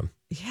bite them.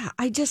 Yeah.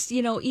 I just,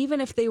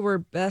 even if they were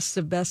best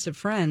of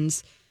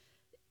friends,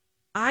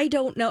 I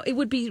don't know. It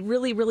would be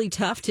really, really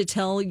tough to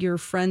tell your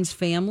friend's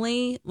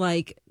family,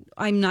 like,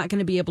 I'm not going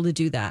to be able to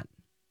do that,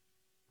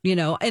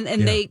 and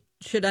they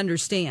should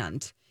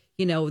understand,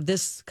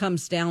 this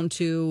comes down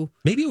to.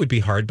 Maybe it would be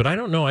hard, but I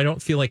don't know. I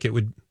don't feel like it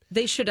would.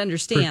 They should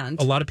understand.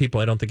 For a lot of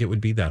people, I don't think it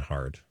would be that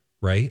hard,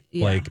 right?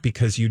 Yeah. Like,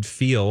 because you'd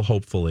feel,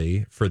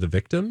 hopefully, for the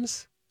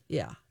victims.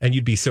 Yeah. And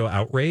you'd be so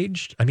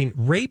outraged. I mean,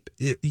 rape,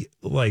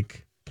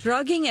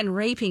 drugging and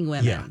raping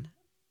women.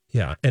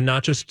 Yeah. And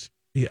not just.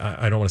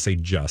 I don't want to say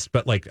just,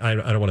 but like, I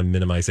don't want to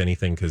minimize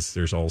anything because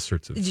there's all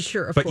sorts of.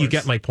 Sure, of but course. You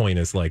get my point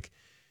is like,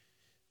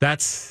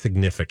 that's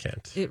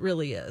significant. It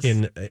really is.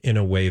 In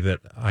a way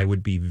that I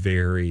would be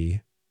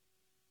very,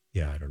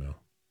 I don't know.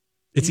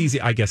 It's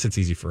easy. I guess it's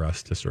easy for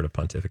us to sort of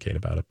pontificate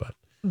about it, but.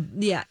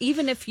 Yeah.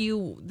 Even if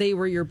they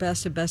were your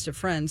best of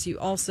friends, you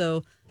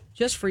also,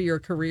 just for your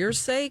career's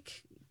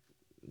sake,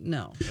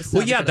 no.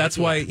 Well, yeah, that's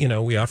why,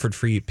 we offered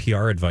free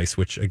PR advice,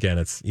 which again,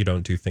 it's, you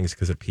don't do things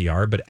because of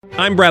PR, but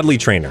I'm Bradley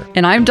Trainer.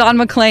 And I'm Don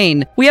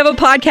McClain. We have a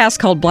podcast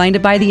called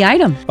Blinded by the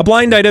Item. A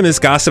blind item is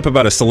gossip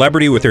about a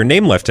celebrity with their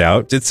name left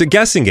out. It's a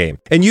guessing game,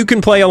 and you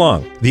can play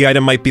along. The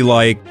item might be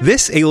like,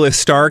 this A-list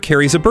star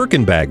carries a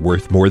Birkin bag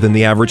worth more than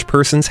the average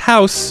person's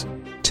house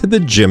to the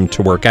gym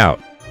to work out.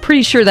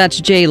 Pretty sure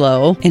that's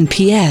J-Lo. And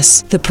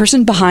P.S. the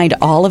person behind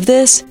all of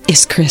this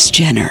is Kris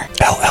Jenner,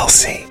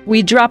 LLC.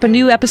 We drop a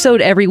new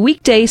episode every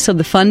weekday so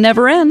the fun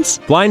never ends.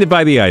 Blinded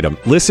by the Item.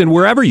 Listen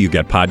wherever you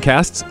get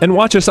podcasts and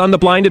watch us on the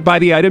Blinded by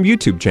the Item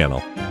YouTube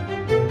channel.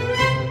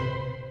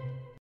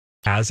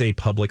 As a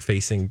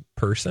public-facing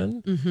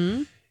person,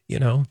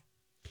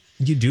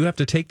 you do have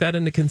to take that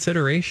into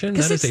consideration.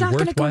 That is a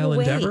worthwhile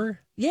endeavor.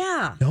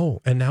 Yeah.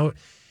 No, and now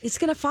it's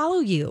going to follow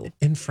you.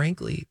 And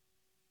frankly,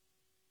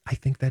 I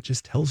think that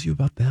just tells you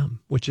about them,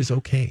 which is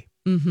okay.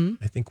 Mm-hmm.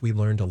 I think we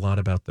learned a lot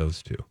about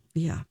those two.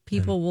 Yeah,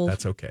 people will.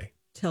 That's okay.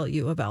 Tell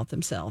you about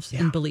themselves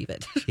and believe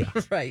it. Yeah,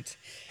 right.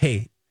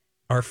 Hey,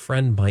 our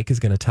friend Mike is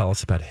going to tell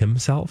us about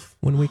himself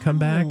when we come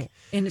back,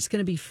 and it's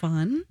going to be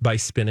fun by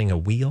spinning a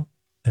wheel.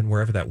 And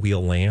wherever that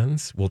wheel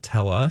lands will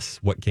tell us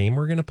what game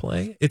we're going to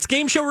play. It's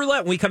Game Show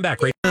Roulette when we come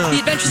back. Right? The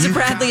Adventures of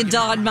Bradley and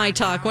Dawn, My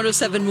Talk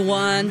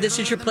 107.1. This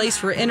is your place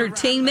for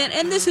entertainment,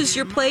 and this is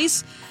your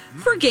place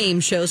for game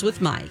shows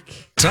with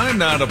Mike. Time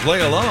now to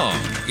play along.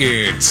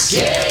 It's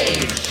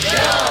Game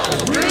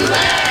Show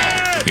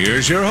Roulette.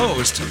 Here's your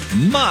host,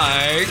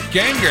 Mike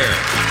Ganger.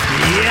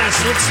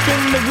 Yes, let's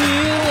spin the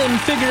wheel and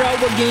figure out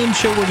what game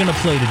show we're going to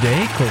play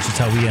today. Of course, it's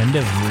how we end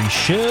every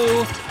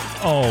show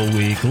all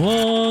week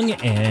long.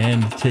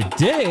 And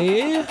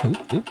today,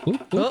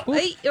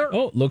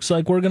 looks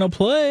like we're going to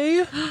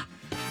play...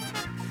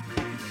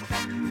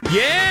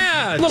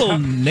 Yeah! Little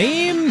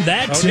Name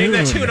That Tune. Name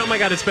That Tune. Oh my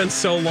God, it's been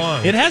so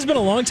long. It has been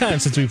a long time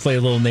since we played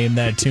Little Name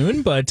That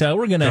Tune, but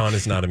we're going to... Dawn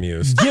is not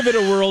amused. Give it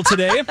a whirl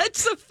today.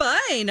 It's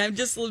fine. I'm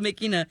just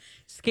making a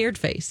scared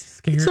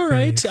face. It's all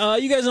right.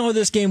 You guys know how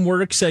this game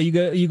works.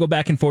 You go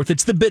back and forth.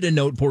 It's the bit and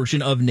note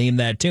portion of Name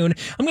That Tune.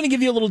 I'm going to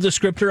give you a little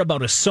descriptor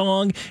about a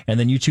song, and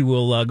then you two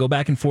will go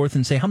back and forth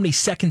and say how many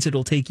seconds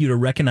it'll take you to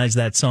recognize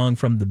that song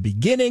from the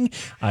beginning.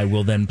 I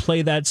will then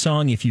play that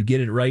song. If you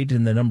get it right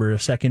in the number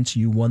of seconds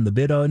you won the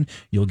bid on,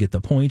 you'll get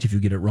the point. If you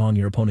get it wrong,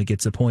 your opponent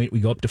gets the point. We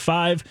go up to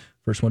 5.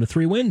 First one to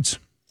 3 wins.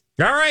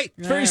 All right.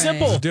 It's very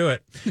simple. Let's do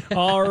it.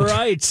 All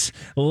right.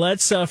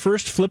 Let's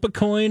first flip a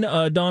coin.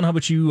 Dawn, how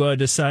about you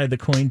decide the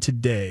coin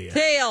today?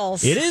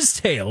 Tails. It is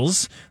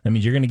tails. That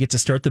means you're going to get to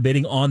start the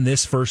bidding on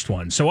this first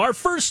one. So our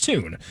first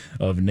tune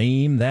of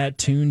Name That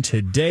Tune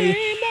today.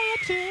 Name that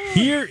tune.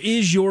 Here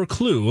is your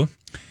clue.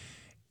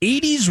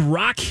 80s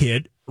rock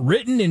hit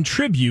written in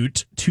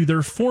tribute to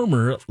their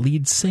former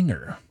lead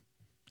singer.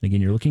 Again,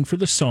 you're looking for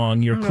the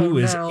song. Your clue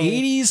is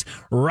 80s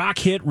rock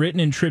hit written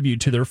in tribute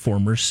to their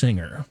former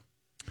singer.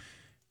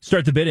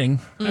 Start the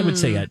bidding, I would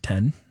say at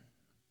 10.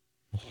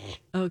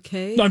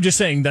 Okay. No, I'm just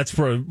saying that's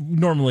for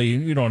normally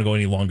you don't want to go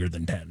any longer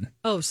than 10.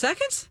 Oh,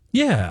 seconds?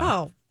 Yeah.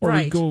 Oh, or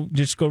right.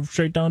 Just go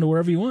straight down to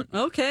wherever you want.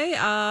 Okay.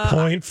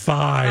 0.5.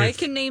 I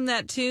can name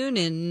that tune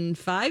in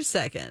 5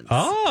 seconds.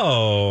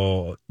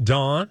 Oh,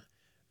 Dawn.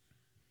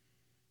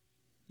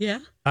 Yeah.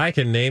 I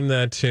can name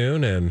that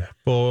tune in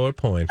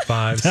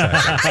 4.5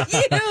 seconds.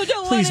 You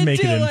don't Please want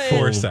make to it do in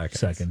 4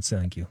 seconds.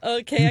 Thank you.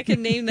 Okay, I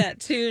can name that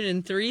tune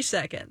in 3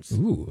 seconds.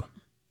 Ooh.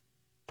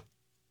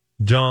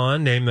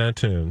 Dawn, name that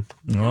tune.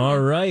 All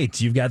right.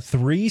 You've got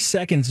 3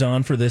 seconds,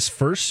 Dawn, for this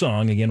first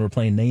song. Again, we're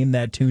playing Name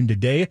That Tune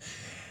today.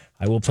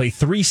 I will play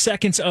 3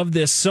 seconds of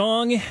this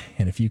song,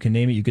 and if you can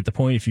name it, you get the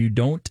point. If you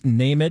don't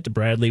name it,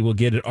 Bradley will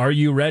get it. Are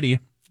you ready?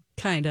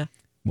 Kinda.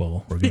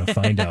 Well, we're going to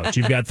find out.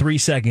 You've got 3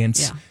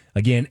 seconds. Yeah.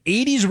 Again,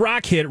 80s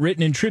rock hit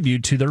written in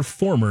tribute to their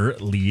former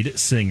lead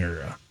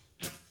singer.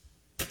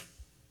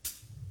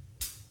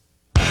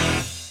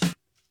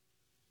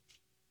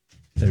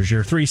 There's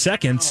your 3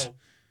 seconds. Oh.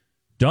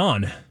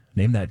 Dawn,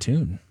 name that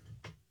tune.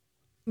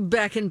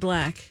 Back in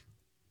Black.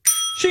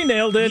 She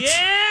nailed it.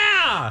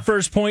 Yeah!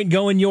 First point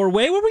going your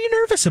way. What were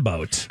you nervous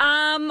about?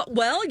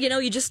 Well,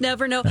 you just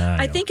never know.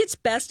 I think it's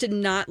best to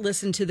not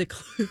listen to the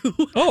clue.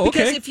 Oh, okay.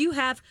 Because if you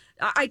have,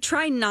 I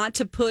try not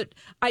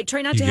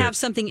to have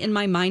something in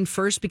my mind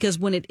first, because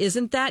when it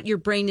isn't that, your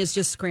brain is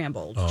just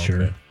scrambled. Oh,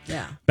 sure. Okay.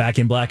 Yeah. Back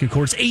in Black, of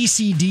course,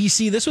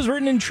 AC/DC. This was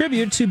written in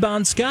tribute to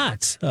Bon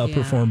Scott,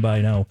 performed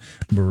by now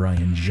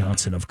Brian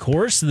Johnson, of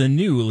course, the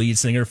new lead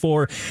singer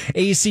for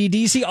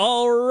AC/DC.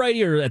 All right,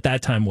 or at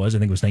that time I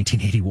think it was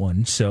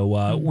 1981.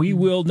 So we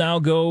will now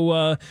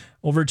go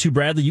over to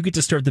Bradley. You get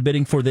to start the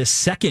bidding for this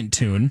second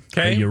tune.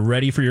 Okay. Are you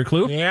ready for your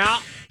clue? Yeah.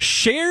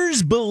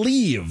 Cher's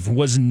Believe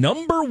was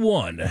number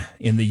 1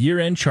 in the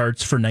year-end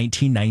charts for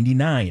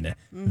 1999.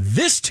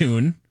 This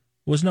tune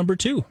was number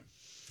 2.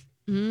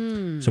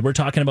 So we're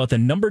talking about the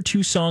number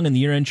 2 song in the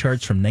year-end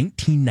charts from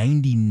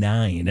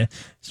 1999.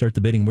 Start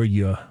the bidding where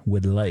you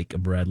would like,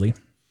 Bradley.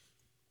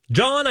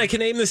 John, I can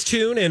name this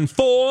tune in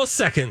 4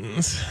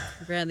 seconds.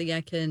 Bradley,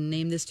 I can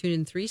name this tune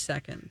in 3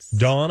 seconds.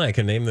 Dawn, I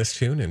can name this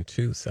tune in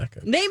 2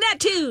 seconds. Name that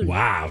tune.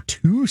 Wow,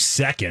 2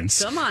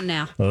 seconds. Come on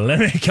now.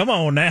 Come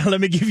on now.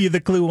 Let me give you the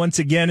clue once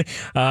again.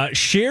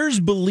 Cher's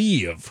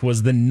Believe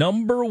was the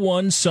number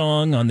 1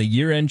 song on the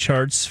year-end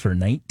charts for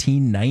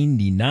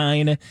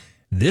 1999.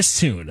 This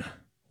tune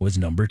was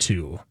number 2.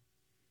 You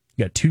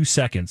got 2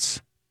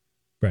 seconds.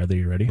 Bradley,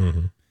 you ready?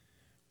 Mm-hmm.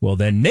 Well,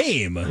 then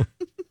name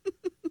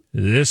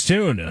this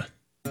tune.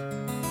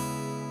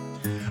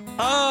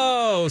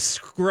 Oh,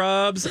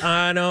 Scrubs.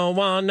 I don't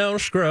want no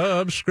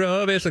Scrubs.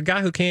 Scrub is a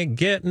guy who can't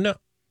get no.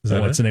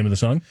 What's the name of the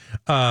song?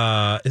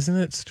 Isn't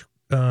it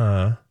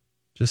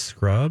just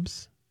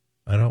Scrubs?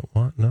 I don't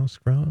want no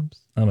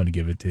Scrubs. I'm going to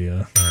give it to you. All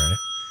right.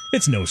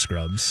 It's No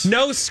Scrubs.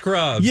 No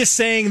Scrubs. You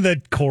sang the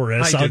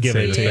chorus. I'll give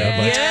it to you.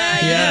 But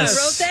yes. You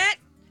wrote that?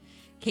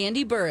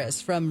 Candy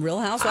Burris from Real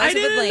Housewives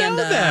of Atlanta. Know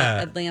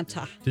that.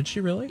 Atlanta. Did she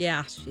really?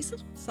 Yeah, she's a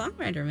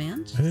songwriter,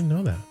 man. I didn't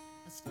know that.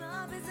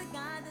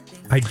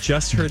 I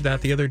just heard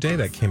that the other day.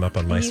 That came up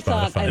on my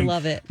Spotify. I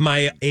love it.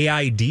 My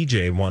AI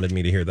DJ wanted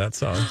me to hear that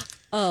song.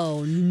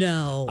 Oh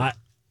no!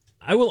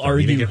 I will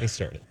argue. Get me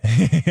started.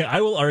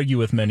 I will argue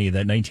with many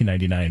that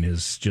 1999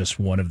 is just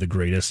one of the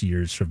greatest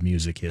years of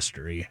music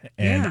history,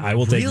 and I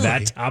will take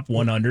that top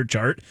 100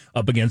 chart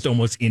up against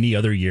almost any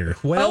other year.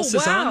 What else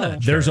is on that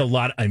chart? There's a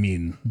lot. I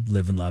mean,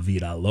 Livin' La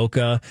Vida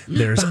Loca.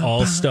 There's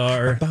All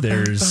Star.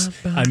 There's.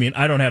 I mean,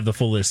 I don't have the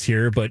full list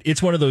here, but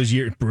it's one of those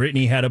years.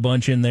 Britney had a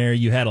bunch in there.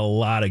 You had a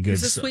lot of good. It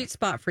was a sweet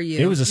spot for you.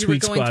 It was a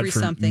sweet spot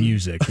for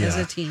music as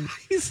a teen.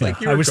 He's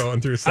like, you were going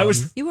through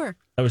something. You were.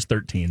 I was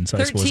 13, so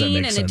I suppose that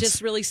makes sense. And it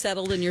just really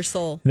settled in your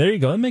soul. There you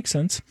go. That makes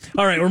sense.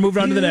 All right, we're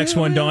moving on to the next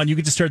one. Dawn, you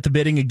get to start the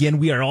bidding again.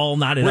 We are all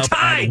knotted up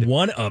at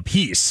 1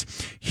 apiece.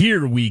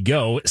 Here we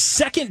go.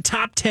 Second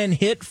top 10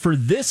 hit for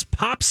this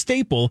pop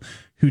staple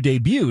who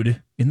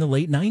debuted in the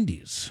late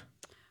 90s.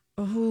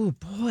 Oh,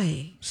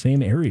 boy.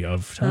 Same area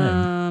of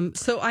time.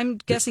 So I'm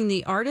guessing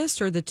the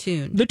artist or the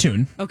tune? The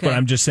tune. Okay. But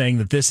I'm just saying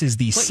that this is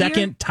the What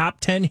second year? top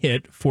 10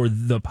 hit for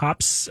the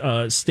pop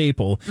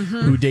staple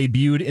who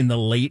debuted in the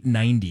late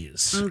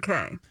 90s.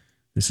 Okay.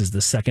 This is the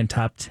second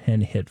top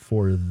 10 hit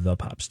for the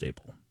pop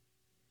staple.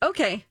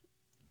 Okay.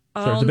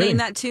 I'll name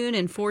that tune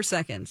in 4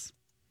 seconds.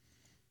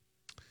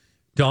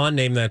 Dawn,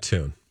 name that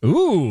tune.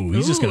 Ooh,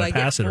 he's just going to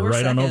pass it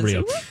right on over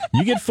you.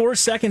 You get 4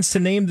 seconds to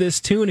name this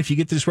tune. If you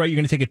get this right, you're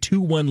going to take a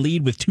 2-1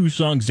 lead with 2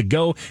 songs to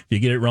go. If you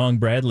get it wrong,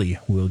 Bradley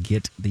will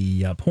get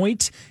the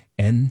point.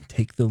 and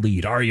take the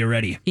lead. Are you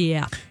ready?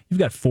 Yeah. You've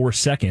got 4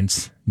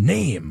 seconds.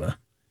 Name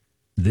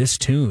this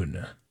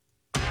tune.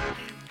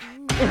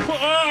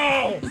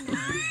 Oh!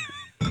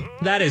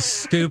 That is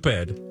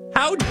stupid.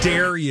 How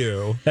dare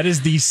you? That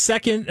is the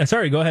second.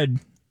 Sorry, go ahead.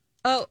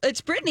 Oh,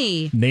 it's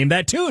Britney. Name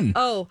that tune.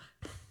 Oh.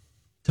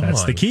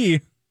 That's the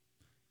key.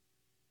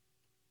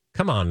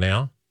 Come on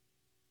now.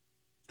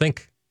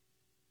 Think.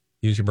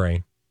 Use your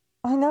brain.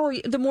 I know.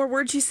 The more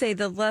words you say,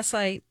 the less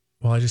I...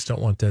 Well, I just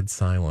don't want dead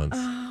silence.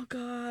 Oh,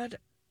 God.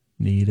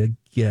 Need a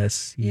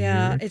guess here.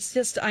 Yeah, it's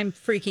just I'm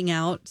freaking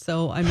out,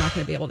 so I'm not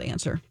going to be able to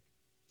answer.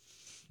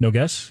 No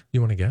guess?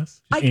 You want to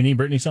guess? Any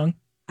Britney song?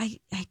 I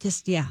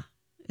just, yeah.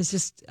 It's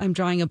just, I'm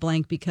drawing a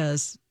blank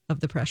because of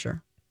the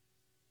pressure.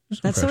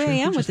 That's the way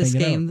I am with this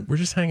game. We're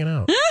just hanging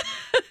out.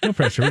 No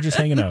pressure. We're just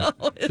hanging out.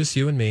 No, just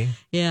you and me.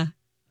 Yeah.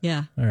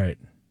 Yeah. All right.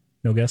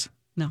 No guess?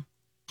 No.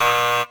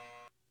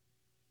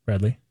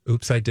 Bradley?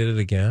 Oops, I did it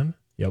again.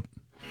 Yep.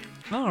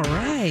 All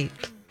right.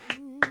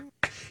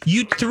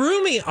 You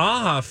threw me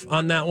off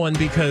on that one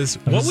because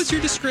what was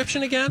your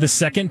description again? The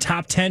second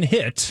top 10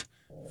 hit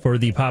for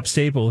the pop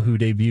staple who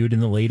debuted in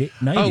the late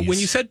 90s. Oh, when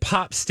you said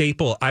pop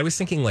staple, I was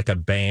thinking like a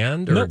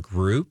band or a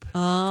group.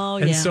 Oh,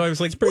 and so I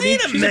was like, wait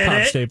a She's minute. a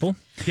pop staple.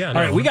 Yeah. All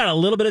right, we got a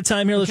little bit of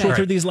time here. Let's roll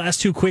through these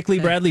last two quickly.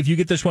 Okay. Bradley, if you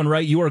get this one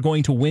right, you are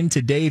going to win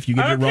today. If you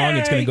get it wrong,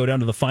 it's going to go down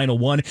to the final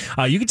one.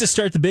 You get to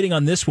start the bidding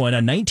on this one, a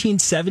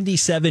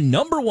 1977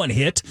 number one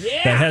hit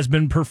that has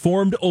been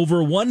performed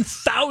over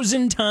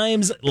 1,000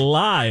 times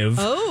live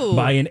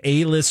by an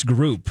A-list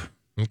group.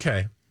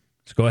 Okay.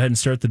 So go ahead and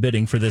start the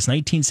bidding for this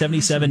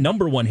 1977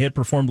 number one hit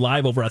performed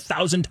live over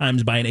 1,000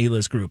 times by an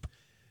A-list group.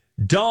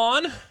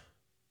 Dawn,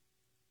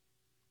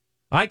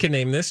 I can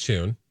name this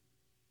tune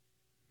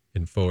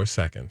in 4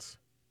 seconds.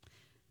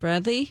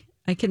 Bradley,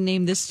 I can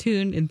name this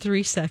tune in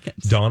 3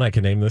 seconds. Dawn, I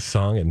can name this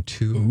song in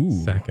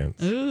 2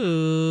 seconds.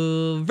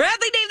 Ooh.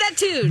 Bradley, name that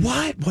tune.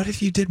 What? What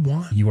if you did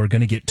one? You are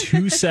going to get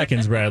 2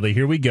 seconds, Bradley.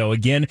 Here we go.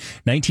 Again,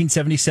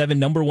 1977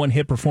 number one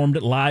hit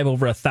performed live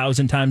over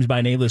 1,000 times by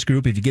an A-list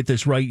group. If you get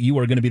this right, you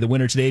are going to be the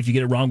winner today. If you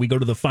get it wrong, we go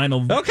to the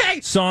final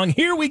song.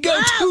 Here we go.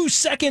 2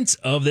 seconds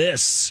of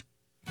this.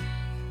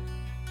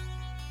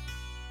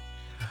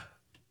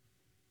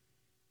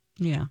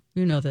 Yeah,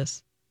 you know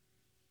this.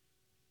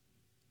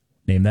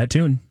 Name that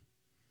tune.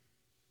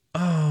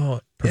 Oh,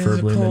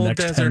 preferably in the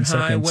next desert 10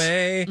 seconds.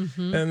 Highway,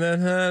 and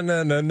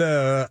then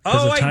no.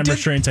 Because of time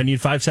restraints, I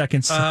need 5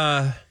 seconds.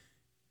 I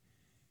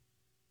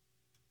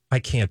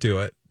can't do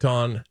it,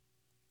 Dawn.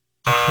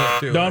 I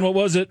can't do it. Dawn, what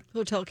was it?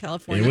 Hotel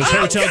California. It was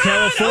Hotel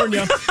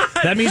California.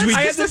 That means we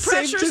get the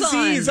same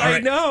disease. I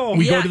know.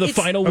 We go to the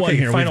final one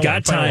here. We've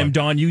got time. One.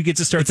 Dawn, you get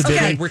to start the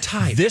bidding. Okay, we're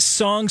tied. This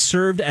song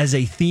served as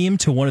a theme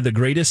to one of the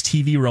greatest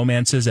TV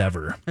romances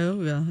ever.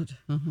 Oh, God.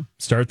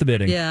 Start the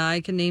bidding. Yeah, I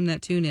can name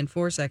that tune in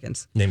 4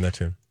 seconds. Name that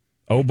tune.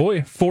 Oh,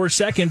 boy. 4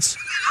 seconds.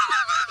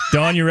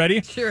 Dawn, you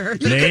ready? Sure.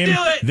 Name you can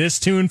do it.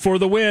 This tune for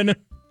the win.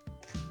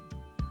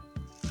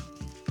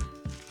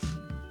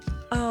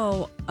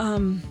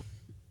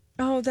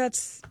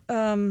 That's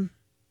You've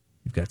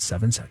got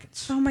 7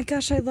 seconds. Oh my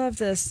gosh, I love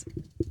this.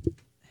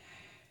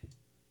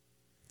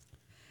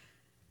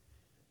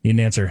 Need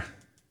an answer.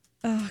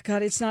 Oh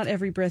God, it's not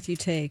Every Breath You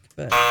Take,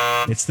 but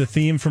it's the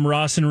theme from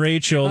Ross and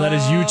Rachel. That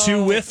is You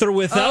Two With or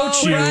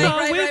Without You.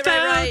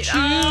 Right.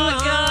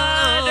 Oh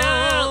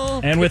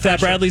God. And with that,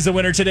 Bradley's the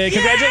winner today.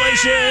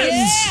 Congratulations.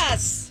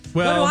 Yes.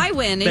 Well, what do I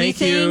win?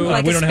 thank Anything? you.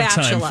 Like we a don't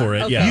spatula. have time for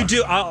it. Okay. Yeah. You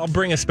do. I'll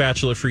bring a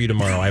spatula for you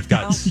tomorrow. I've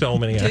got so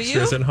many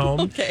extras at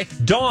home. Okay.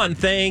 Dawn,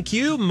 thank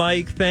you.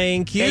 Mike,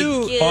 thank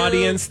you. Thank you.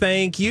 Audience,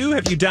 thank you.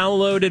 Have you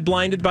downloaded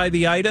Blinded by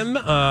the Item?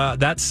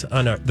 That's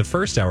on the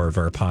first hour of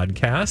our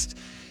podcast.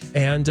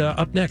 And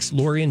up next,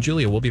 Lori and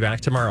Julia will be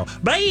back tomorrow.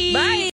 Bye. Bye.